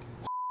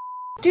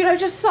Dude, I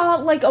just saw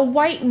like a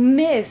white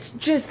mist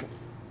just...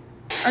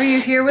 Are you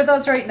here with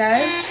us right now?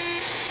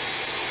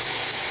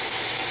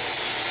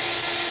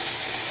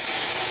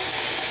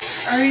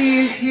 Are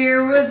you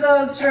here with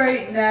us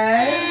right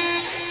now?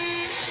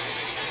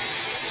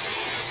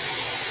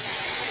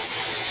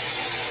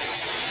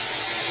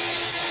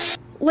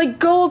 Like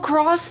go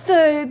across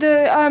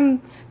the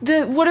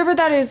whatever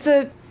that is,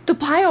 the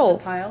pile.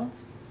 Pile?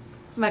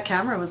 My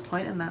camera was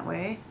pointing that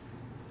way.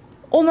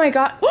 Oh my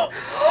god.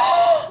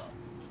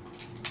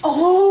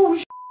 Oh,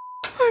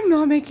 I'm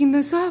not making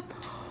this up.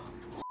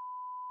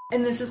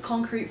 and this is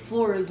concrete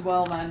floor as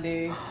well,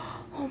 Mandy.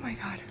 Oh my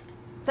god.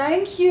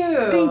 Thank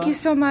you. Thank you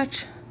so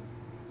much.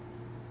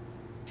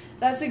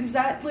 That's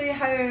exactly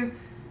how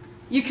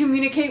you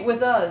communicate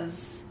with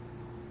us.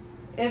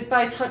 Is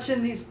by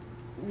touching these...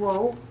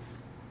 Whoa.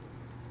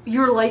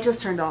 Your light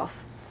just turned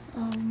off.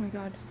 Oh my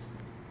god.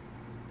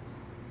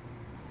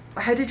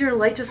 How did your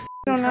light just I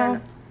don't turn?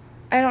 know.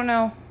 I don't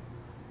know.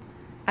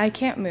 I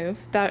can't move.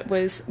 That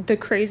was the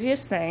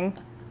craziest thing.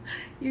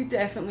 You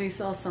definitely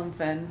saw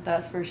something,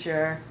 that's for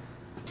sure.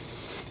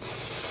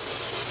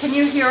 Can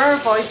you hear our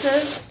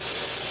voices?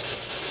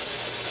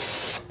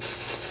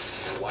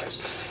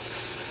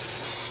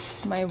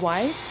 My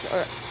wife's?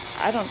 Or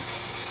I don't...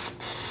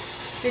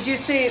 Did you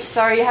say,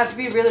 sorry, you have to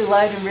be really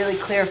loud and really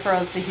clear for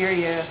us to hear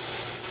you.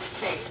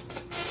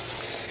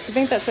 I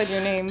think that said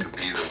your name.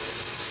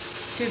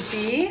 To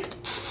be?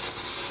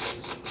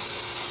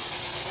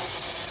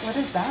 What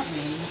does that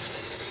mean?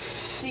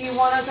 Do you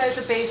want us out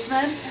the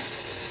basement?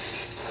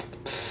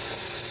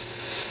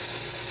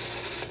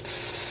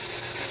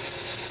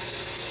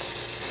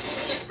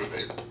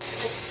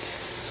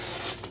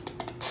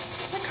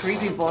 It's a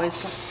creepy voice.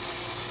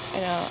 I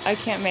know. I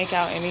can't make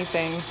out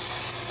anything.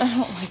 I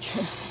don't like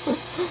it.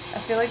 I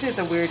feel like there's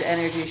a weird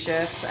energy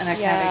shift and I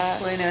Yeah. can't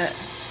explain it.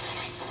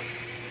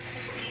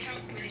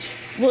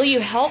 Will you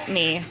help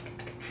me?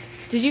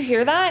 Did you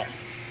hear that?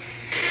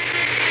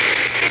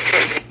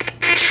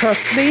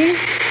 Trust me?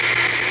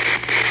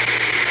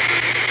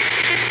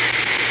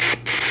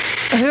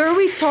 Who are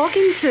we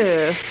talking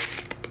to?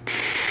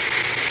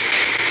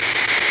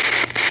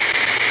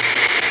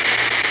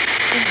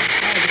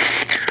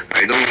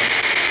 I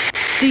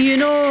don't. Do you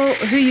know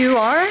who you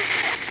are?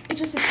 It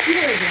just said Peter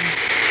again.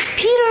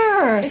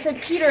 Peter! It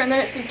said Peter, and then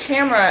it said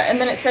camera, and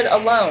then it said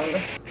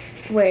alone.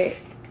 Wait,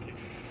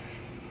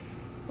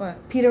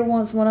 What? Peter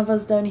wants one of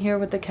us down here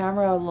with the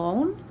camera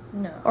alone?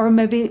 No. Or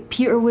maybe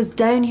Peter was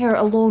down here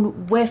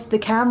alone with the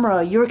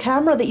camera. Your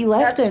camera that you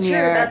left That's in true.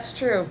 here. That's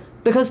true.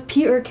 Because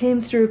Peter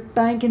came through,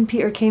 Bank and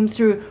Peter came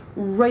through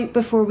right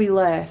before we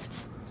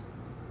left.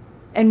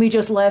 And we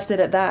just left it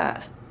at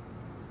that.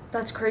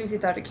 That's crazy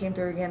that it came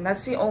through again.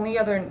 That's the only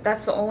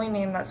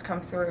name that's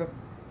come through.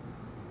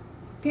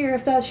 Peter,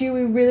 if that's you,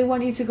 we really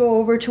want you to go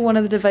over to one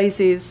of the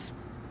devices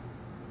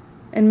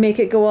and make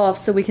it go off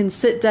so we can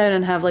sit down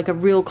and have like a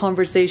real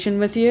conversation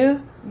with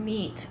you.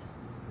 Meet.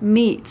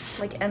 Meet.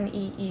 Like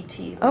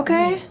M-E-E-T. Like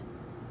Okay. meet.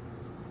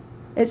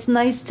 It's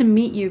nice to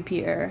meet you,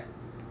 Peter.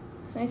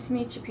 It's nice to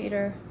meet you,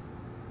 Peter.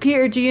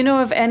 Peter, do you know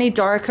of any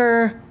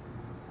darker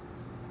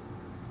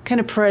kind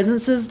of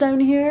presences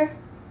down here?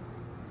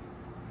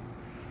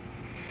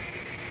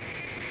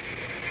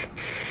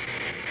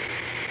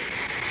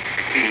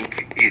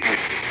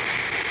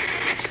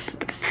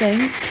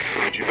 Think.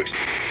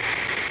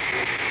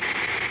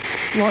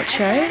 Watch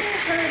out.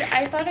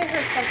 I thought I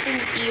heard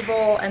something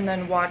evil and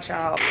then watch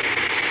out.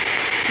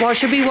 What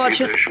should we watch?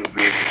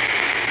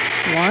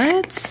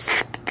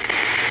 What?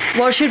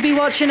 What should we be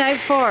watching out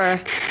for?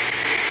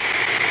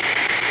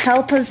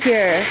 Help us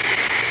here.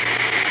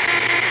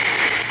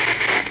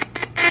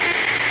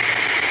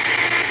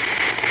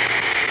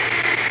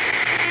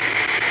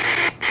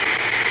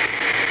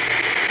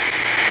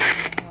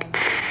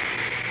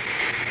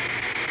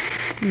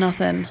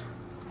 Nothing.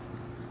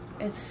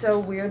 It's so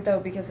weird though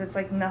because it's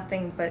like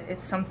nothing, but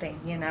it's something,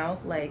 you know?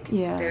 Like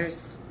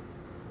there's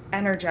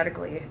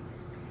energetically.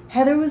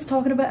 Heather was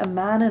talking about a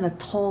man in a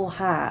tall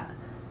hat.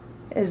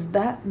 Is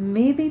that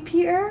maybe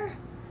Peter?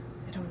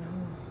 I don't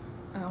know.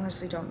 I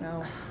honestly don't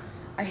know.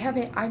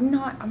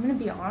 I'm gonna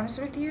be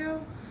honest with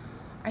you.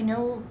 I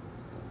know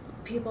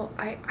people,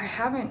 I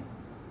haven't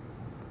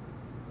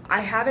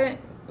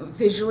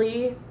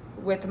visually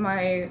with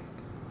my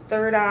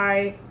third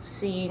eye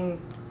seen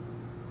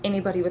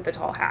anybody with the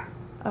tall hat.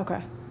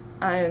 Okay.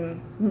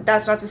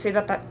 That's not to say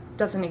that that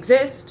doesn't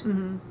exist.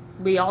 Mm-hmm.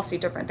 We all see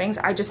different things.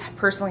 I just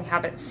personally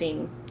haven't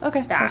seen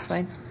that. That's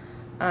fine.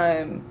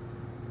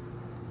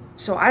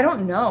 So I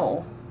don't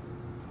know.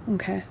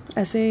 Okay.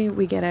 I say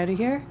we get out of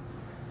here.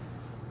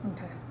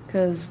 Okay.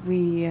 Because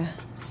we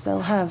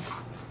still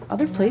have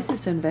other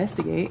places to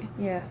investigate.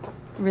 Yeah.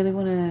 Really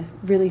want to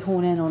really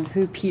hone in on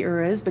who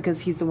Peter is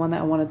because he's the one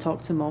that I want to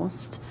talk to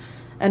most.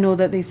 I know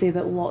that they say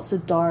that lots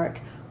of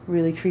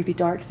really creepy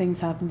dark things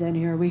happen down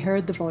here. We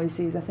heard the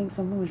voices. I think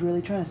someone was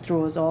really trying to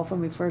throw us off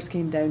when we first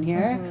came down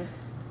here. Mm-hmm.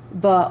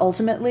 But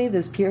ultimately,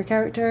 this Peter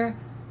character,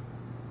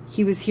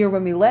 he was here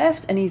when we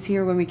left and he's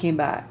here when we came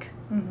back.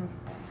 Mm-hmm.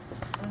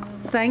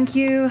 Thank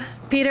you.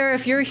 Peter,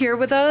 if you're here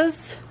with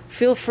us,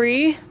 feel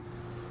free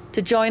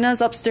to join us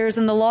upstairs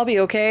in the lobby,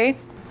 okay?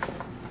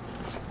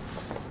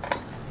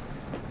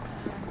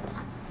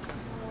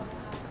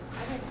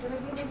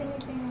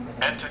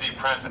 Entity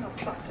present. Oh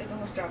fuck, I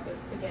almost dropped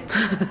this again.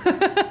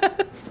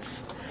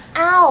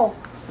 Ow!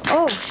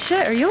 Oh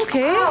shit, are you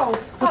okay? Ow,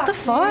 what the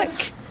fuck?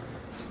 Dude.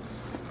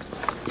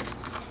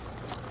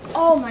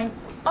 Oh my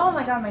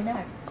god, my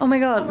neck. Oh my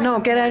god, no,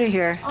 get out of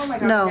here. Oh my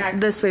god, no, my neck.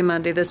 this way,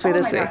 Mandy, this way,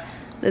 this way. God.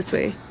 This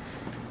way.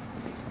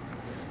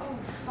 Oh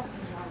fucking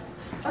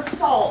god.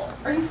 Assault.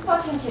 Are you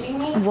fucking kidding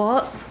me?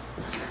 What?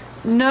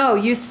 No,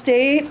 you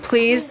stay,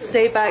 please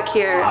stay back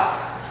here.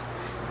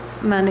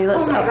 Mandy,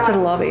 let's up to the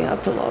lobby,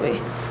 up to the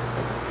lobby.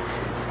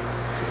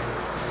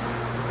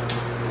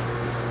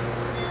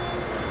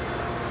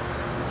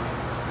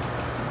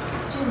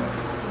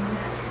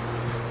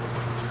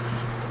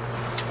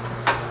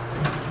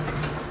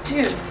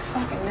 Dude, my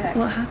fucking neck.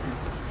 What happened?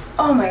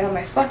 Oh my god,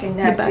 my fucking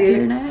neck, the back dude. Of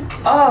your neck?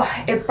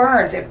 Oh, it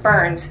burns, it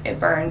burns, it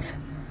burns.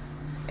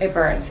 It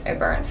burns, it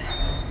burns,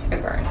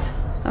 it burns.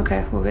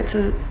 Okay, we'll get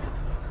to...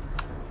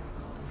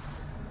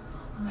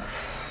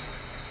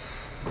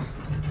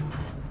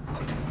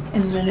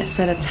 And then it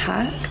said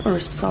attack or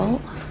assault.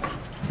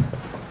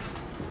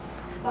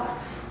 I'm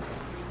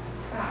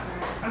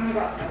gonna go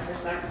outside for a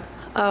sec.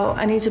 Oh,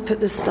 I need to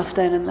put this stuff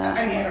down in there.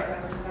 I need to go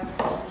outside for a sec.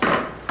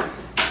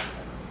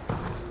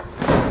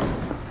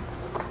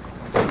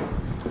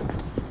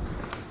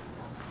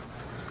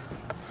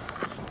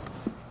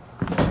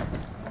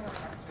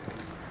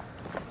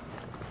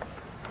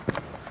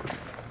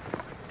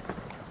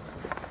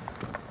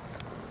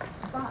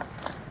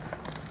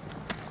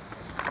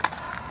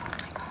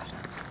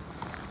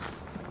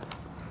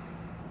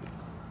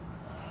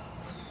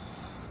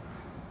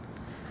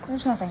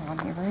 There's nothing on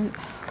me, right?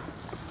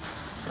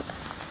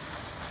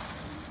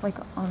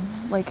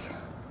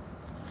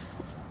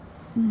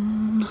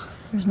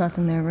 There's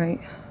nothing there, right?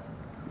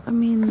 I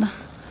mean,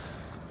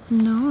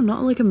 no,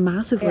 not like a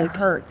massive, It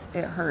hurts.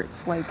 It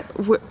hurts. Like,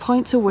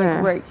 point to where?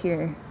 Like right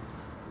here.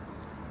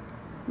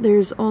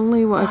 There's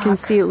only what I can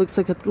see. It looks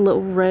like a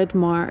little red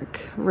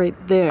mark right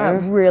there.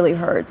 It really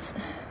hurts.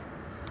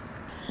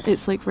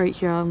 It's like right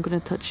here. I'm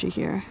gonna touch you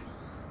here.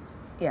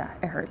 Yeah,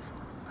 it hurts.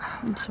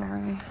 I'm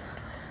sorry.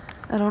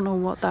 I don't know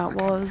what that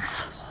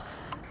was.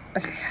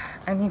 Okay,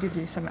 I need to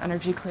do some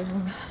energy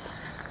clearing.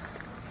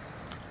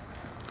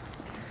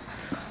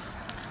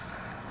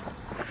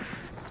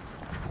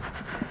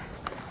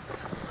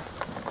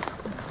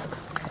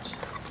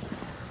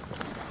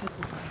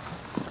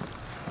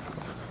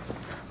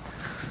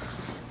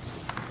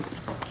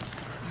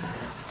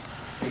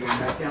 Are you going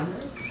back down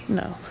there?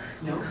 No.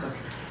 No?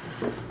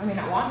 Okay. I mean,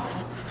 I want to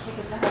kick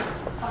its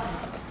ass. It's fun.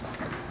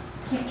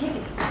 Can't kick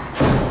it.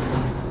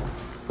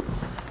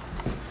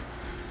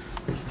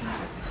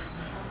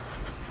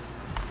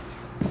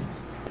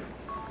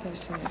 I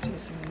just need to do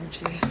some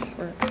energy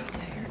work.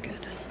 Yeah, you're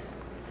good.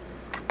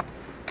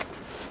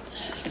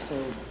 So,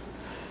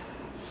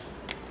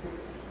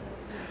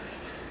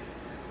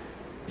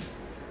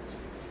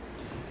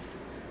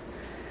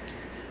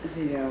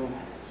 you know,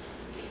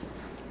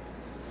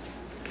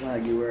 while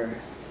you were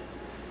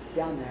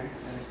down there,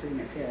 I was sitting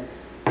up here.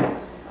 I'm gonna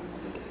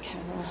get the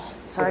camera.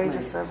 Sorry,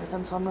 just so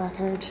everything's on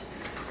record,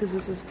 because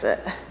this is a bit...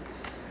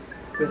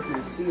 With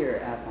my Seer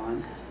app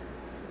on,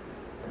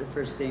 the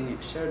first thing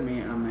it showed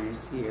me on my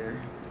Seer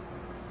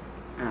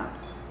app,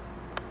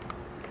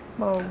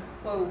 Whoa.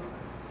 Whoa.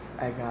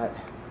 I got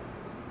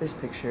This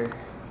picture.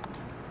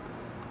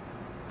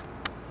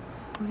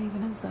 What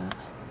even is that?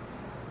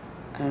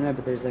 I don't know,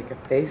 but there's like a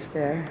face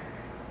there.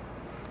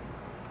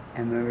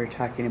 And we were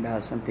talking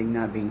about something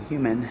not being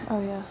human.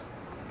 Oh, yeah.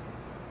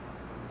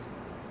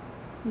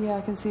 Yeah,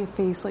 I can see a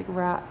face like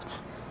wrapped.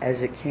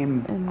 As it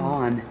came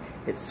on,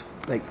 it's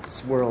like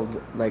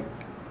swirled like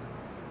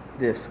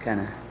this kind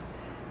of,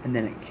 and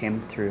then it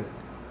came through.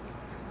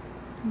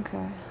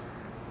 Okay.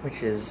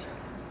 Which is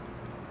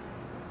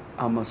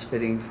almost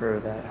fitting for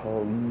that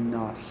whole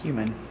not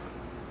human.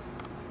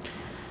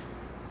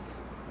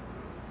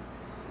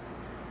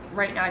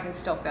 Right now I can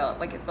still feel it.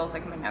 Like it feels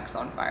like my neck's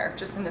on fire,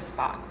 just in this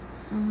spot.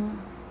 Mm-hmm.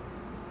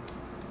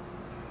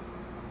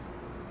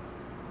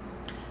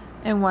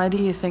 And why do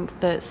you think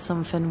that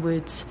something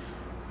would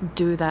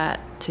do that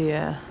to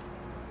you?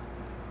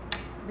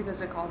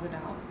 Because I called it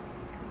out.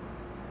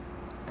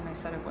 And I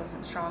said it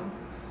wasn't strong.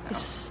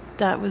 So.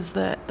 That was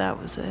it.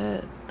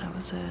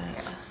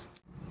 Yeah.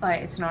 But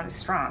it's not as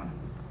strong.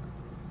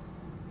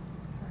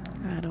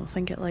 I don't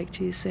think it liked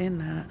you saying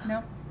that.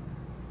 No.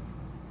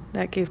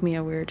 That gave me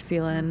a weird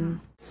feeling.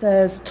 It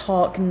says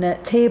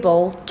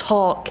table,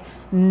 talk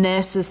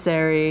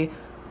necessary.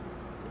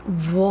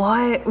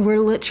 What? We're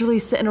literally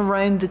sitting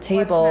around the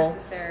table. What's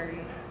necessary?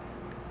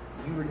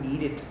 You were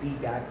needed to be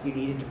back. You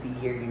needed to be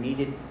here. You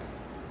needed.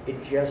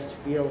 It just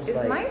feels Is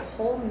like. my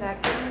whole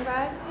neck getting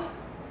red?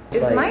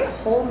 Is my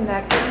whole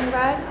neck getting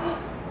red?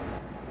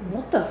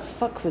 What the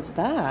fuck was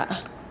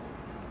that?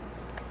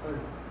 It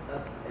was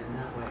up in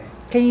that way.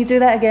 Can you do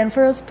that again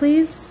for us,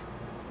 please?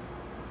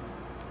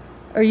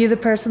 Are you the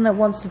person that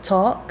wants to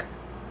talk?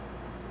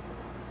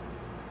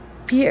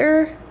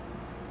 Peter?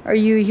 Are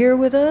you here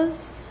with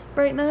us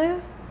right now?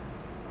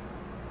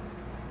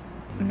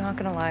 I'm not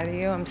gonna lie to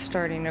you, I'm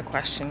starting to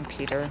question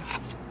Peter.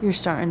 You're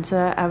starting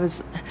to.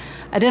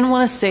 I didn't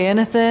want to say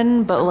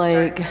anything, but I'm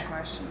like. starting to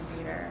question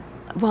Peter.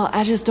 Well,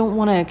 I just don't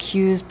want to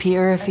accuse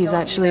Peter if he's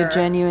actually a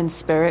genuine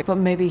spirit, but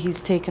maybe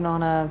he's taken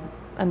on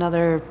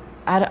another.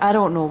 I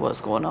don't know what's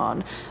going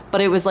on,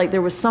 but it was like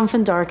there was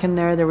something dark in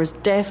there. There was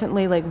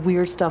definitely like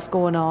weird stuff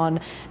going on,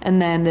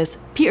 and then this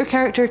Peter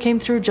character came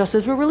through just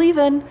as we were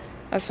leaving.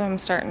 That's why I'm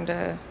starting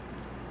to.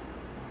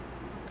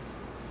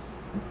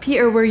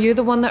 Peter, were you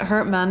the one that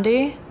hurt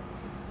Mandy?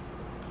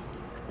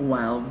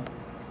 While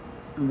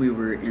we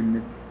were in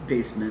the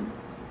basement,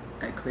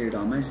 I cleared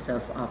all my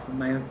stuff off of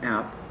my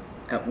app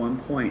at one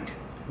point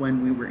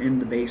when we were in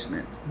the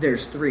basement.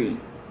 There's 3.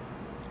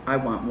 I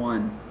want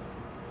 1.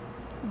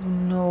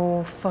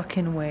 No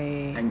fucking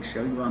way. I can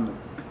show you on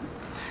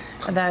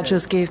the... That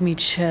just gave me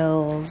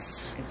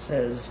chills. It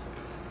says,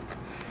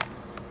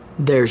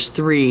 there's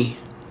 3.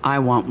 I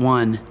want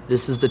 1.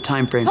 This is the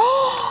time frame.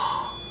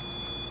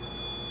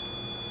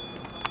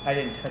 I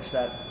didn't touch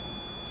that.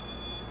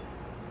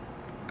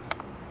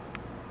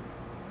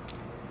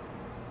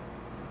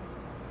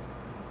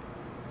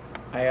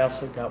 I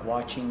also got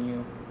watching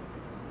you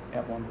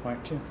at one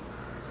point too.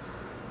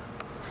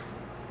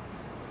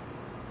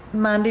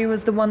 Mandy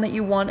was the one that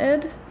you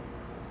wanted?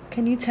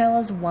 Can you tell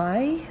us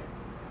why?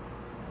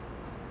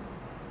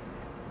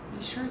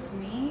 You sure it's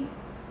me?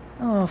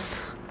 Oh.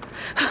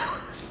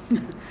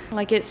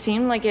 Like it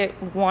seemed like it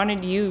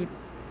wanted you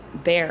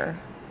there.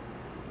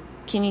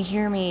 Can you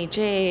hear me,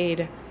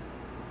 Jade?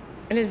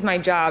 It is my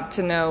job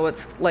to know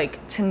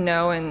to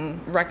know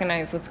and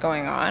recognize what's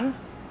going on.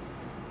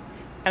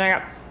 And I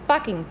got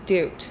fucking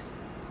duped.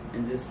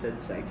 And this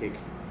said psychic.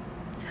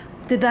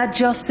 Did that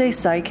just say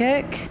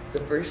psychic? The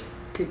first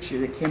picture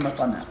that came up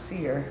on that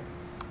seer.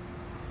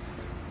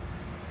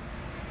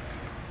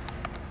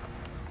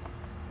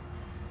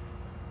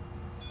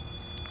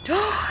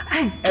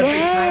 Again!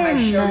 Every time I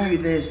show you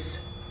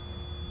this,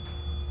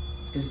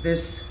 is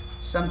this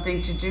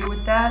something to do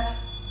with that?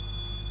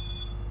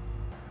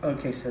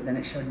 Okay, so then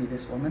it showed me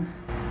this woman.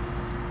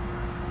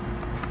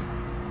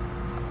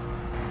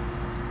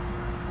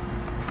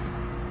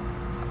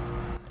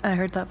 I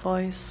heard that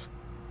voice.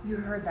 You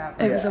heard that.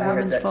 It was a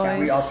woman's voice.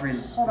 We all 3.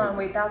 Hold on,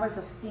 wait, that was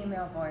a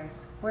female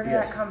voice. Where did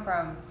that come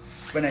from?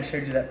 When I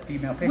showed you that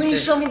female picture. When you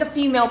showed me the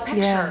female picture.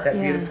 Yeah. That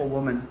beautiful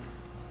woman.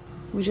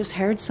 We just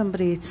heard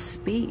somebody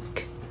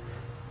speak.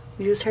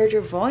 We just heard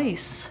your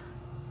voice.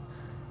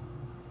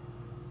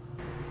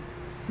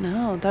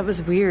 No, that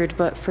was weird,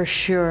 but for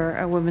sure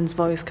a woman's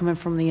voice coming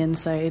from the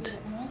inside.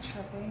 Am I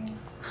tripping?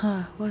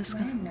 Huh, what's Is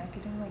my neck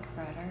getting like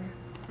redder?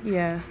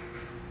 Yeah.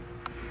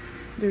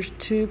 There's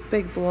 2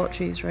 big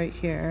blotches right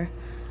here.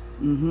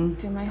 Mm-hmm.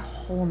 Dude, my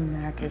whole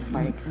neck is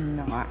like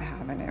not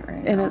having it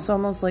right now. And it's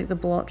almost like the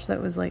blotch that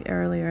was like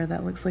earlier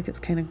that looks like it's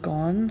kind of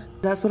gone.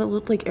 That's what it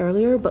looked like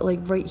earlier, but like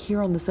right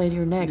here on the side of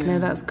your neck. Now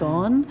that's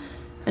gone.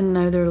 And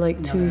now they're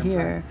like 2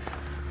 here.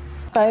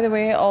 By the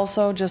way,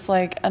 also just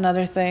like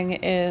another thing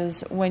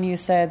is when you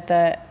said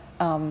that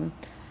I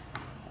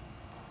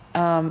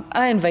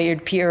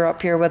invited Peter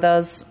up here with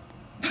us.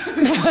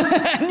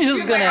 I'm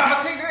just gonna.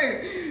 Okay,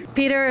 great.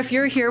 Peter, if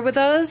you're here with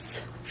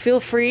us,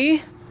 feel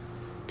free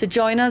to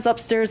join us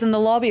upstairs in the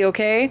lobby,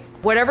 okay?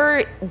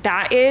 Whatever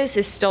that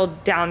is still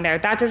down there.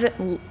 That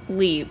doesn't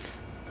leave.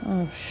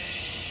 Oh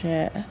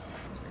shit.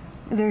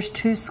 There's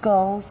 2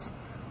 skulls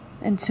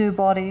and 2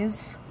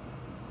 bodies.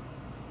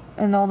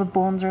 And all the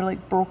bones are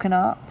like broken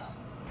up.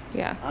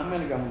 Yeah. I'm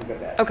gonna go home and go to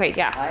bed. Okay,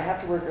 yeah. I have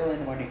to work early in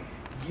the morning.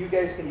 You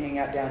guys can hang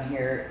out down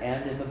here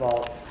and in the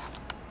vault.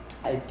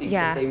 I think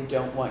that they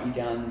don't want you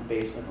down in the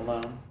basement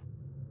alone.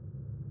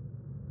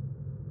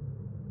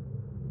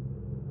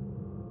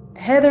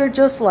 Heather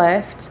just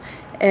left,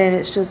 and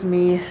it's just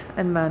me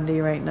and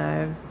Mandy right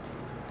now.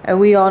 And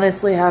we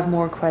honestly have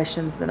more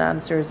questions than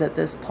answers at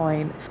this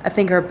point. I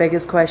think our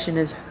biggest question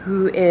is,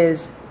 who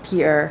is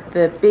Peter?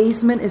 The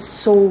basement is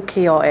so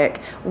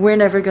chaotic. We're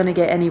never going to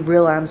get any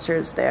real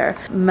answers there.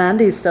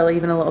 Mandy's still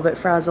even a little bit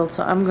frazzled,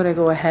 so I'm going to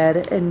go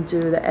ahead and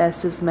do the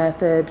S's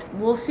method.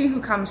 We'll see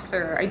who comes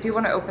through. I do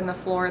want to open the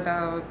floor,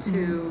 though,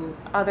 to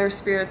other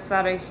spirits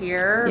that are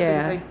here,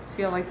 because I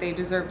feel like they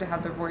deserve to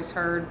have their voice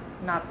heard,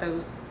 not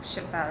those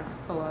shitbags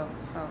below,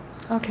 so...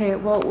 Okay,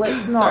 well,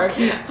 let's not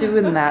keep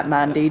doing that,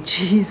 Mandy.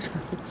 Jesus.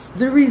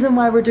 The reason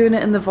why we're doing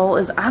it in the vault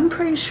is I'm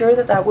pretty sure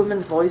that that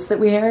woman's voice that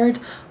we heard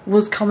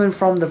was coming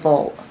from the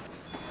vault.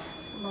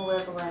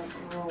 Malevolent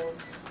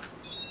Rose.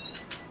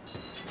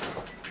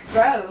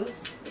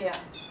 Rose? Yeah.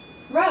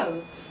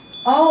 Rose?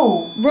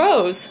 Oh!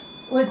 Rose!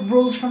 Like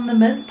Rose from the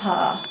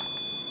Mizpah.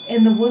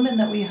 In the woman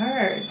that we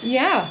heard.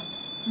 Yeah.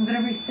 I'm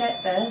gonna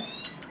reset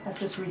this. I've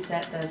just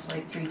reset this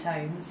like 3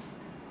 times.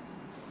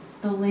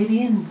 The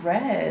lady in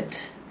red.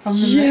 From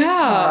the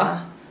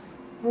Mizpah.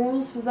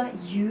 Rose, was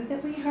that you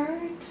that we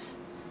heard?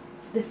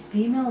 The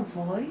female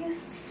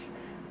voice?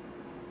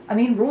 I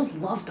mean, Rose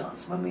loved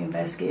us when we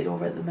investigated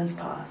over at the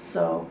Mizpah,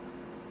 so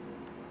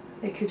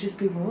it could just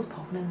be Rose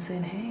popping in and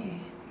saying,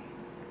 hey.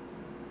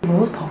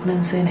 Rose popping in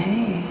and saying,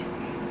 hey.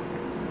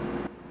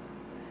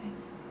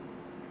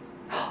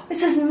 It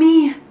says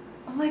me!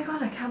 Oh my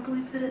god, I can't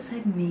believe that it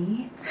said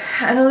me.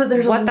 I know that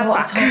there's a lot of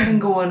talking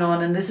going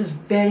on and this is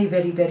very,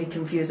 very, very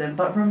confusing,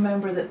 but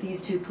remember that these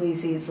 2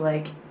 places,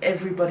 like,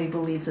 everybody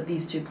believes that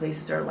these 2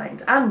 places are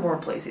linked, and more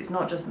places,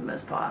 not just the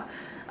Mizpah.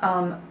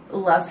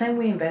 Last time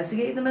we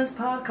investigated the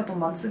Mizpah, a couple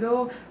months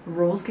ago,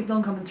 Rose kept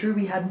on coming through.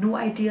 We had no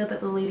idea that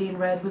the lady in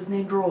red was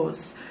named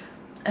Rose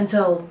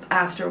until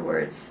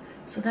afterwards.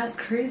 So that's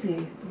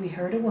crazy. We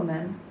heard a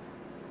woman.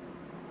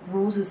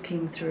 Roses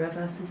came through. I've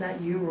asked, is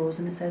that you, Rose?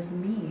 And it says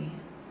me.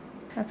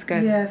 That's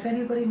good. Yeah, if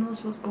anybody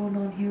knows what's going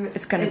on here,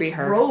 it's gonna be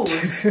her.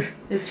 Rose.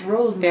 It's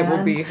Rose, man. It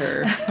will be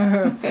her.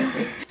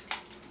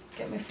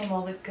 Get me from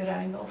all the good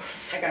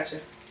angles. I got you.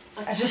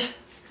 I just...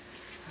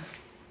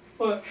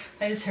 What?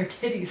 I just heard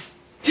titties.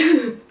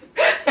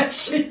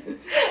 Actually,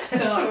 I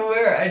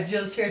swear, I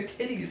just heard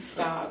titties.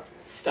 Stop.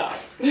 Stop.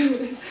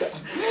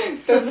 Stop.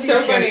 That's so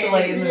funny. To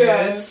lighten the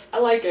moods. I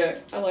like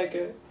it. I like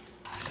it.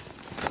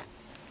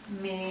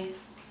 Me.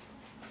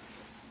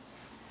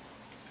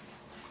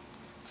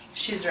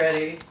 She's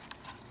ready.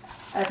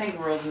 I think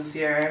Rose is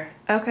here.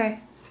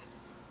 Okay.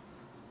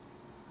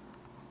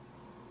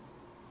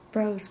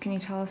 Rose, can you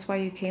tell us why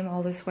you came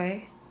all this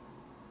way?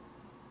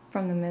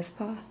 From the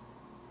Mizpah?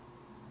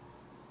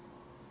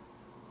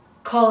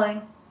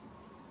 Calling.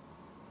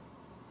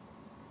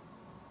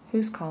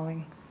 Who's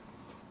calling?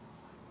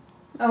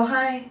 Oh,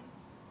 hi.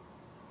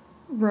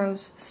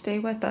 Rose, stay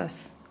with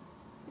us.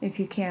 If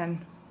you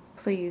can.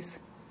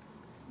 Please.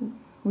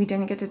 We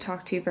didn't get to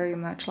talk to you very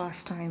much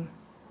last time.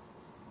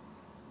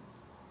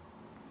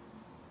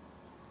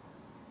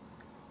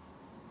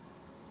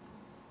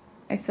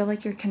 I feel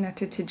like you're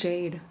connected to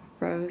Jade,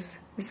 Rose.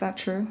 Is that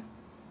true?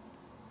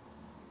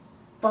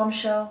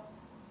 Bombshell.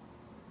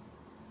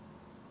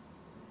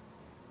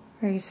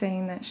 Are you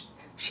saying that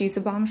she's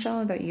a bombshell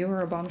or that you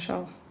were a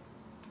bombshell?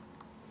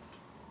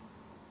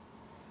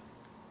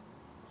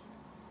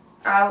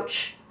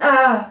 Ouch.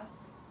 Ah!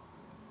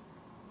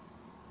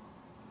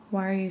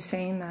 Why are you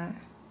saying that?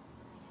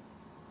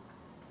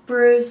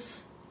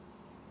 Bruise.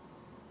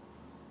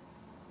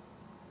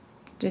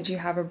 Did you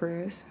have a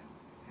bruise?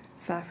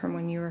 Is that from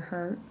when you were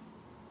hurt?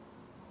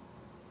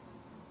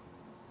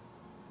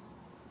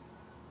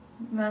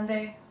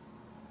 Monday.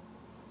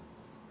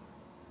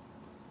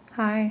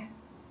 Hi.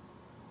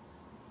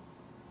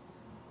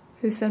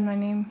 Who said my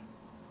name?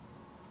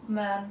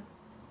 Man.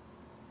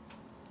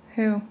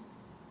 Who?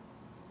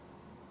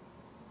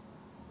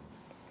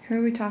 Who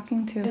are we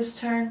talking to? His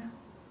turn.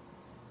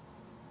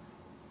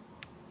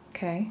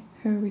 Okay,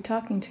 who are we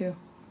talking to?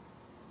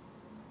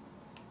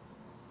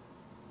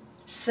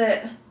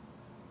 Sit.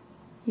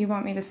 You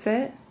want me to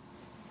sit?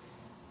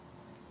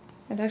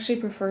 I'd actually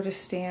prefer to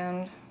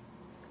stand,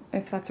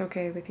 if that's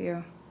okay with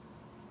you.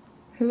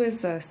 Who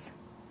is this?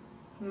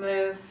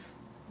 Move.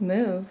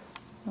 Move?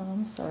 Oh,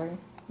 I'm sorry.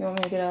 You want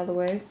me to get out of the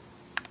way?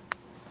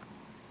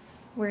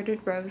 Where did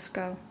Rose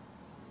go?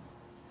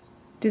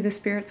 Do the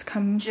spirits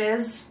come?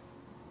 Jizz.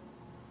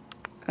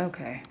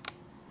 Okay.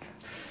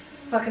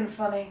 Fucking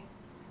funny.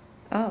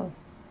 Oh.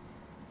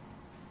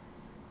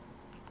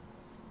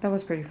 That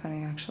was pretty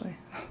funny, actually.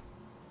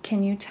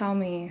 Can you tell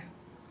me...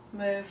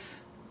 Move.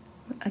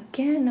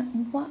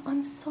 Again? What?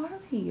 I'm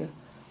sorry.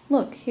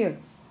 Look, here.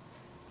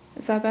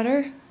 Is that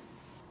better?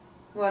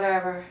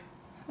 Whatever.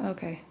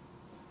 Okay.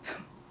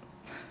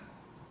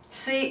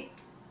 See?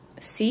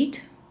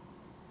 Seat?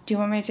 Do you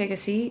want me to take a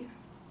seat?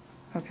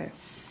 Okay.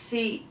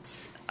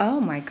 Seat. Oh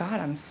my god,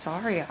 I'm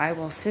sorry. I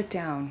will sit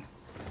down.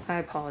 I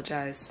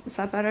apologize. Is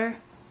that better?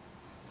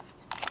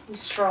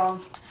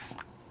 Strong.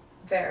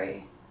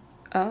 Very.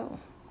 Oh,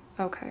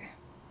 okay.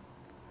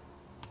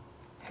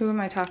 Who am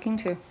I talking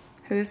to?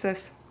 Who is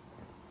this?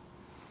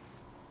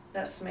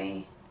 That's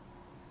me.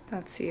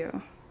 That's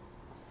you.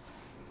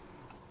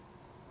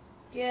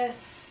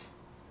 Yes.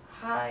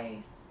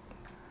 Hi.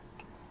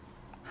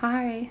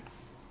 Hi.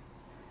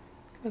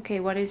 Okay,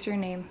 what is your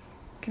name?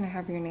 Can I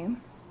have your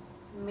name?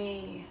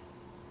 Me.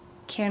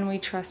 Can we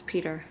trust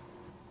Peter?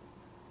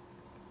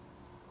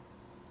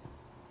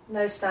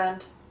 No,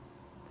 stand.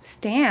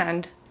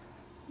 Stand?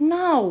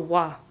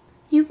 No.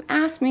 You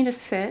asked me to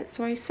sit,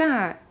 so I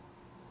sat.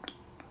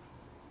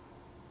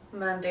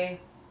 Mandy.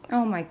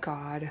 Oh my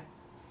god.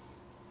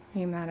 Are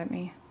you mad at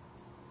me?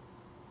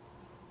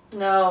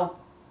 No.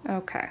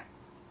 Okay.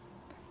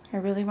 I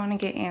really want to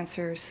get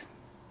answers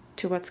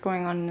to what's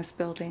going on in this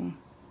building.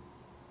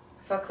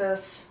 Fuck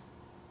this.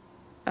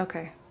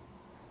 Okay.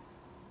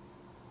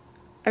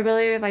 I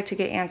really would like to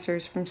get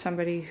answers from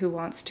somebody who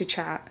wants to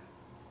chat,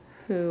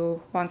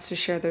 who wants to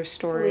share their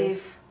story.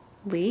 Leave.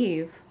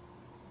 Leave?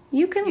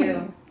 You can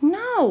leave.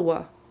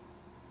 No.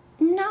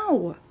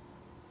 No.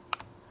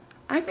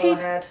 Go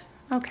ahead.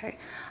 Okay.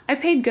 I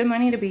paid good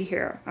money to be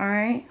here,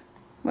 alright?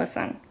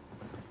 Listen.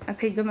 I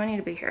paid good money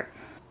to be here.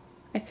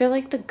 I feel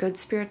like the good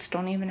spirits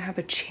don't even have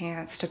a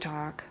chance to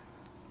talk.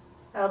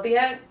 I'll be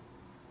out.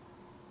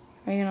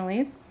 Are you gonna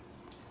leave?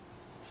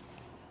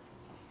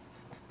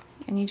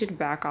 I need you to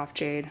back off,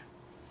 Jade.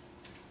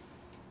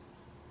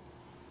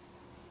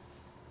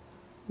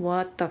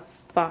 What the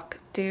fuck,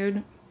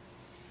 dude?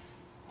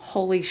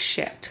 Holy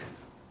shit.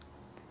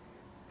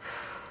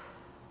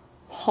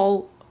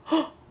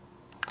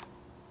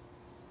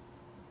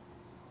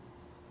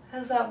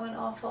 Has that went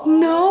off at all?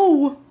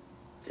 No!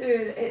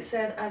 Dude, it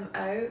said I'm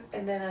out,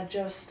 and then I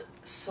just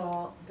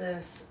saw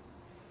this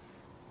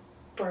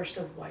burst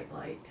of white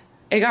light.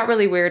 It got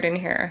really weird in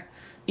here.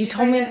 You Did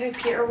told you me find out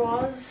who Peter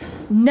was?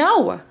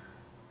 No.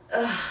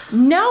 Ugh.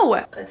 No.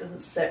 It doesn't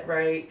sit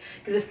right.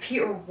 Because if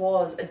Peter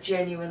was a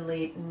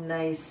genuinely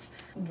nice,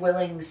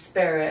 willing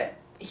spirit,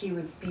 he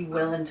would be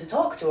willing to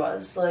talk to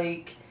us.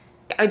 Like,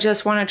 I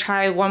just want to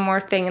try one more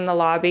thing in the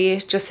lobby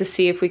just to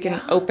see if we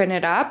can open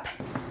it up.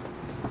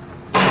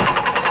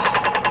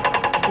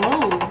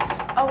 Whoa.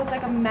 Oh, it's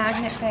like a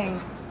magnet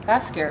thing. That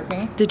scared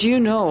me. did you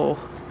know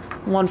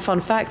one fun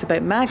fact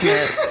about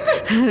magnets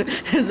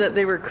is that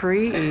they were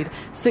created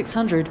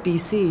 600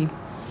 BC?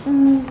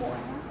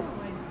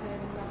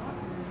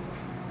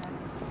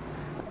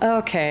 Okay.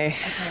 Okay,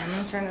 I'm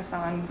gonna turn this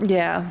on.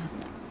 Yeah.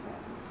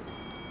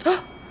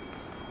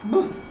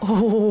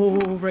 Oh,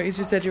 right. You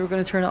said you were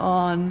going to turn it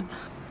on.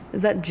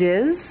 Is that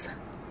jizz?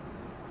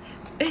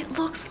 It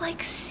looks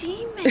like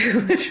semen.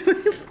 It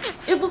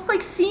It looks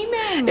like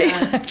semen.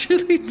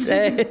 actually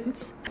did.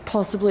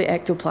 Possibly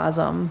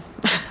ectoplasm.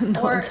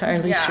 Not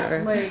entirely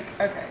sure. Like,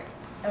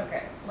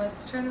 okay.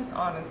 Let's turn this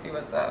on and see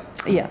what's up.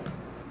 Yeah.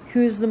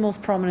 Who's the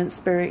most prominent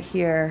spirit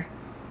here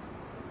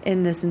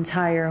in this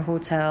entire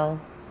hotel?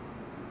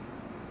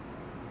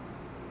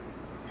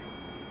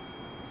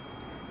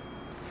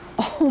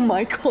 Oh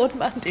my god,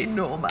 Mandy,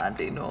 no,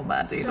 Mandy, no,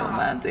 Mandy, no,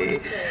 Mandy.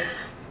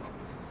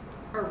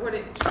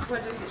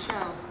 What does it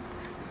show?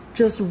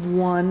 Just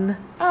one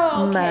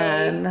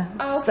man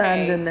Okay.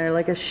 standing there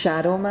like a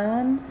shadow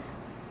man.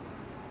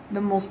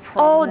 The most Oh,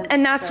 prominent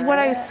and that's what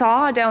I spirit.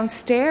 saw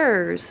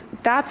downstairs.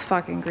 That's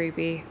fucking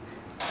creepy.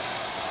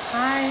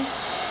 Hi.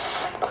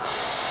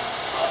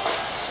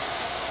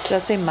 Did I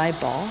say my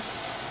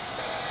boss?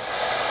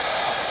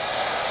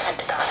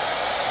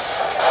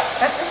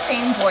 That's the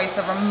same voice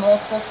over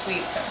multiple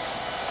sweeps.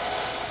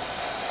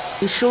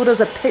 He showed us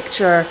a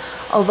picture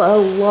of a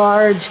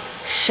large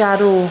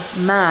shadow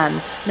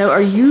man. Now,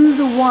 are you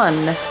the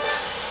one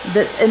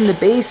that's in the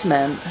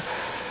basement?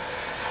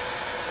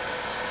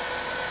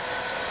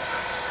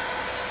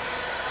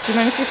 Do you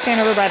mind if we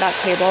stand over by that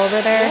table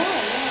over there?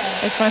 Yeah.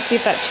 I just want to see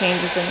if that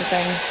changes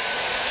anything.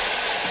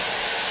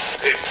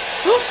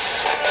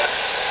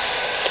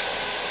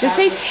 Did you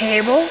say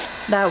table?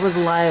 That was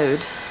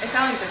loud. It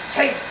sounds like a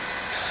table.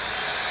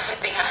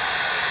 Let me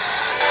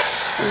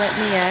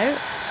out.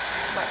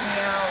 Let me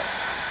out.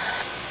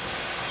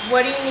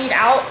 What do you need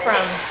out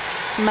from?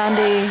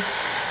 Mandy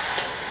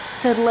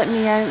said, let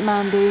me out,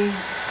 Mandy.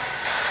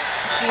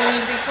 Do you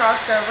need to be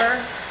crossed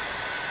over?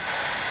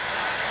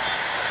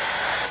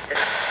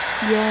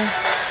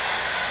 Yes.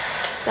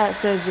 That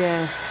says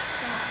yes.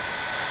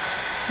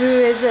 Who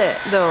is it,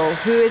 though?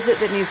 Who is it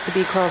that needs to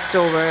be crossed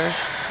over?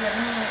 Do you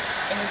have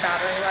any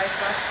battery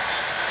life left?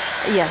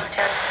 Yeah.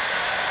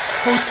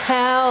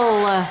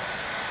 Hotel.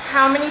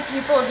 How many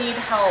people need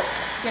help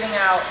getting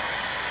out?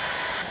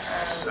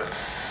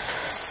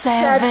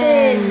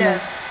 Seven.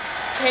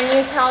 Can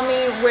you tell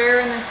me where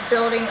in this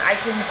building I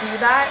can do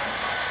that?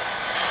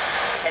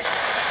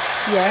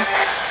 Yes.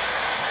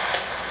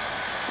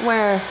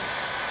 Where?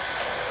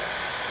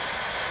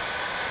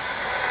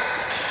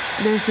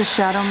 There's the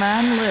Shadow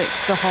Man, look,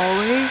 the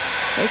hallway.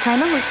 It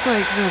kind of looks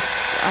like this,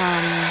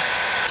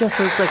 just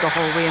looks like a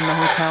hallway in the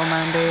hotel,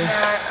 Mandy.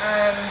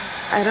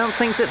 I don't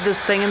think that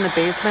this thing in the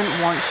basement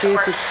wants you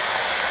to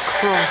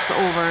cross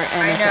over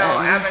anything. I know,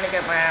 I'm gonna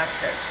get my ass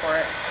kicked for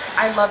it.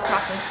 I love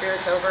crossing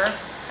spirits over,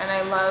 and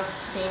I love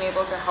being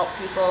able to help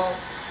people,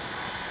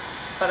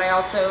 but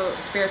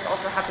spirits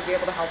also have to be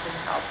able to help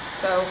themselves.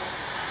 So,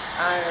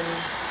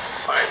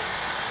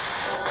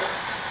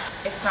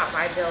 it's not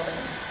my building.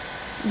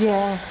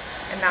 Yeah.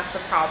 And that's the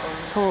problem.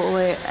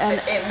 Totally.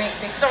 And it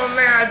makes me so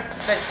mad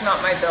that it's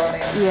not my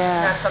building.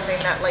 Yeah. That's something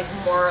that, like,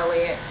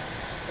 morally,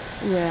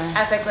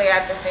 ethically, I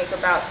have to think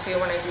about too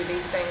when I do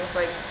these things.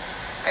 Like,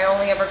 I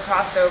only ever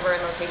cross over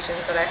in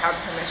locations that I have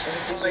permission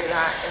to do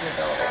that in the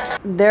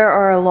building. There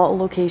are a lot of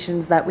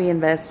locations that we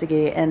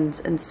investigate,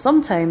 and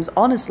sometimes,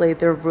 honestly,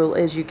 their rule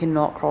is you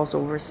cannot cross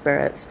over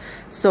spirits.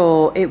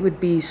 So it would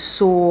be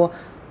so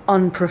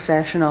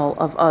unprofessional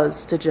of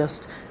us to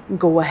just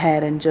go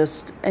ahead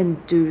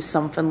and do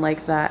something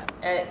like that.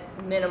 At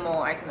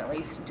minimal, I can at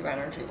least do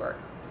energy work.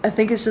 I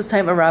think it's just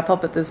time to wrap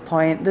up at this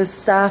point. The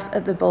staff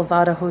at the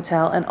Belvada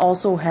Hotel and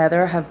also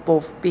Heather have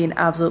both been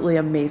absolutely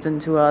amazing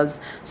to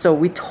us. So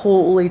we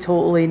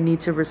totally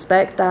need to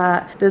respect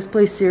that. This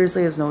place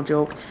seriously is no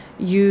joke.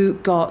 You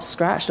got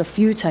scratched a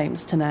few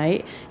times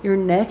tonight. Your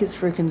neck is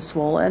freaking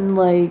swollen,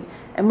 like,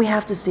 and we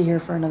have to stay here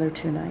for another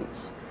 2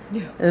 nighs.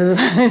 Yeah.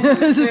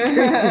 This is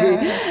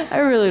crazy. I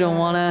really don't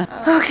want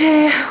to.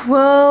 Okay,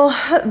 well,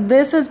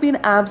 this has been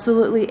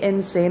absolutely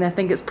insane. I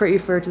think it's pretty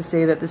fair to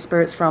say that the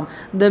spirits from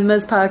the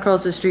Mizpah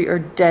across the street are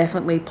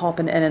definitely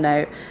popping in and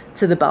out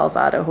to the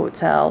Belvada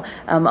Hotel,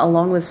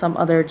 along with some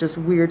other just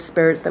weird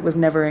spirits that we've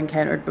never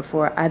encountered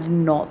before. I did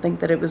not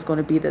think that it was going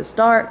to be this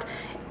dark.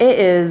 It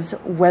is,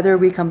 whether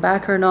we come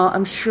back or not,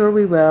 I'm sure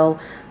we will,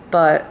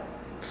 but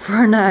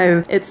for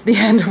now, it's the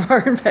end of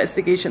our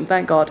investigation,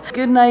 thank God.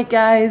 Good night,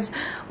 guys.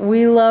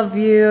 We love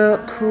you.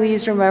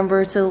 Please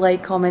remember to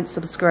like, comment,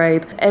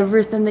 subscribe.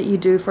 Everything that you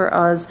do for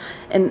us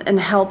and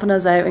helping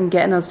us out and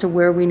getting us to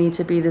where we need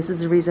to be. This is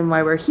the reason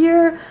why we're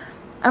here.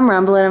 I'm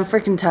rambling. I'm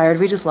freaking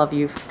tired. We just love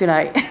you. Good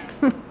night.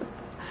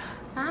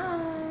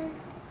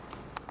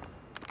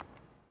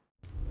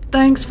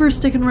 Thanks for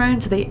sticking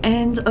around to the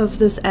end of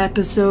this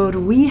episode.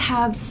 We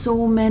have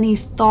so many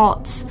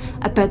thoughts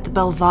about the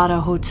Belvada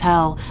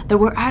Hotel that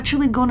we're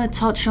actually going to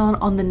touch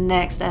on the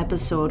next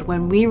episode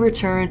when we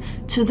return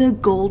to the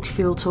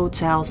Goldfield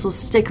Hotel, so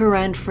stick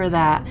around for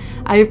that.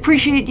 I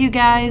appreciate you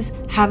guys.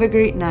 Have a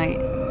great night.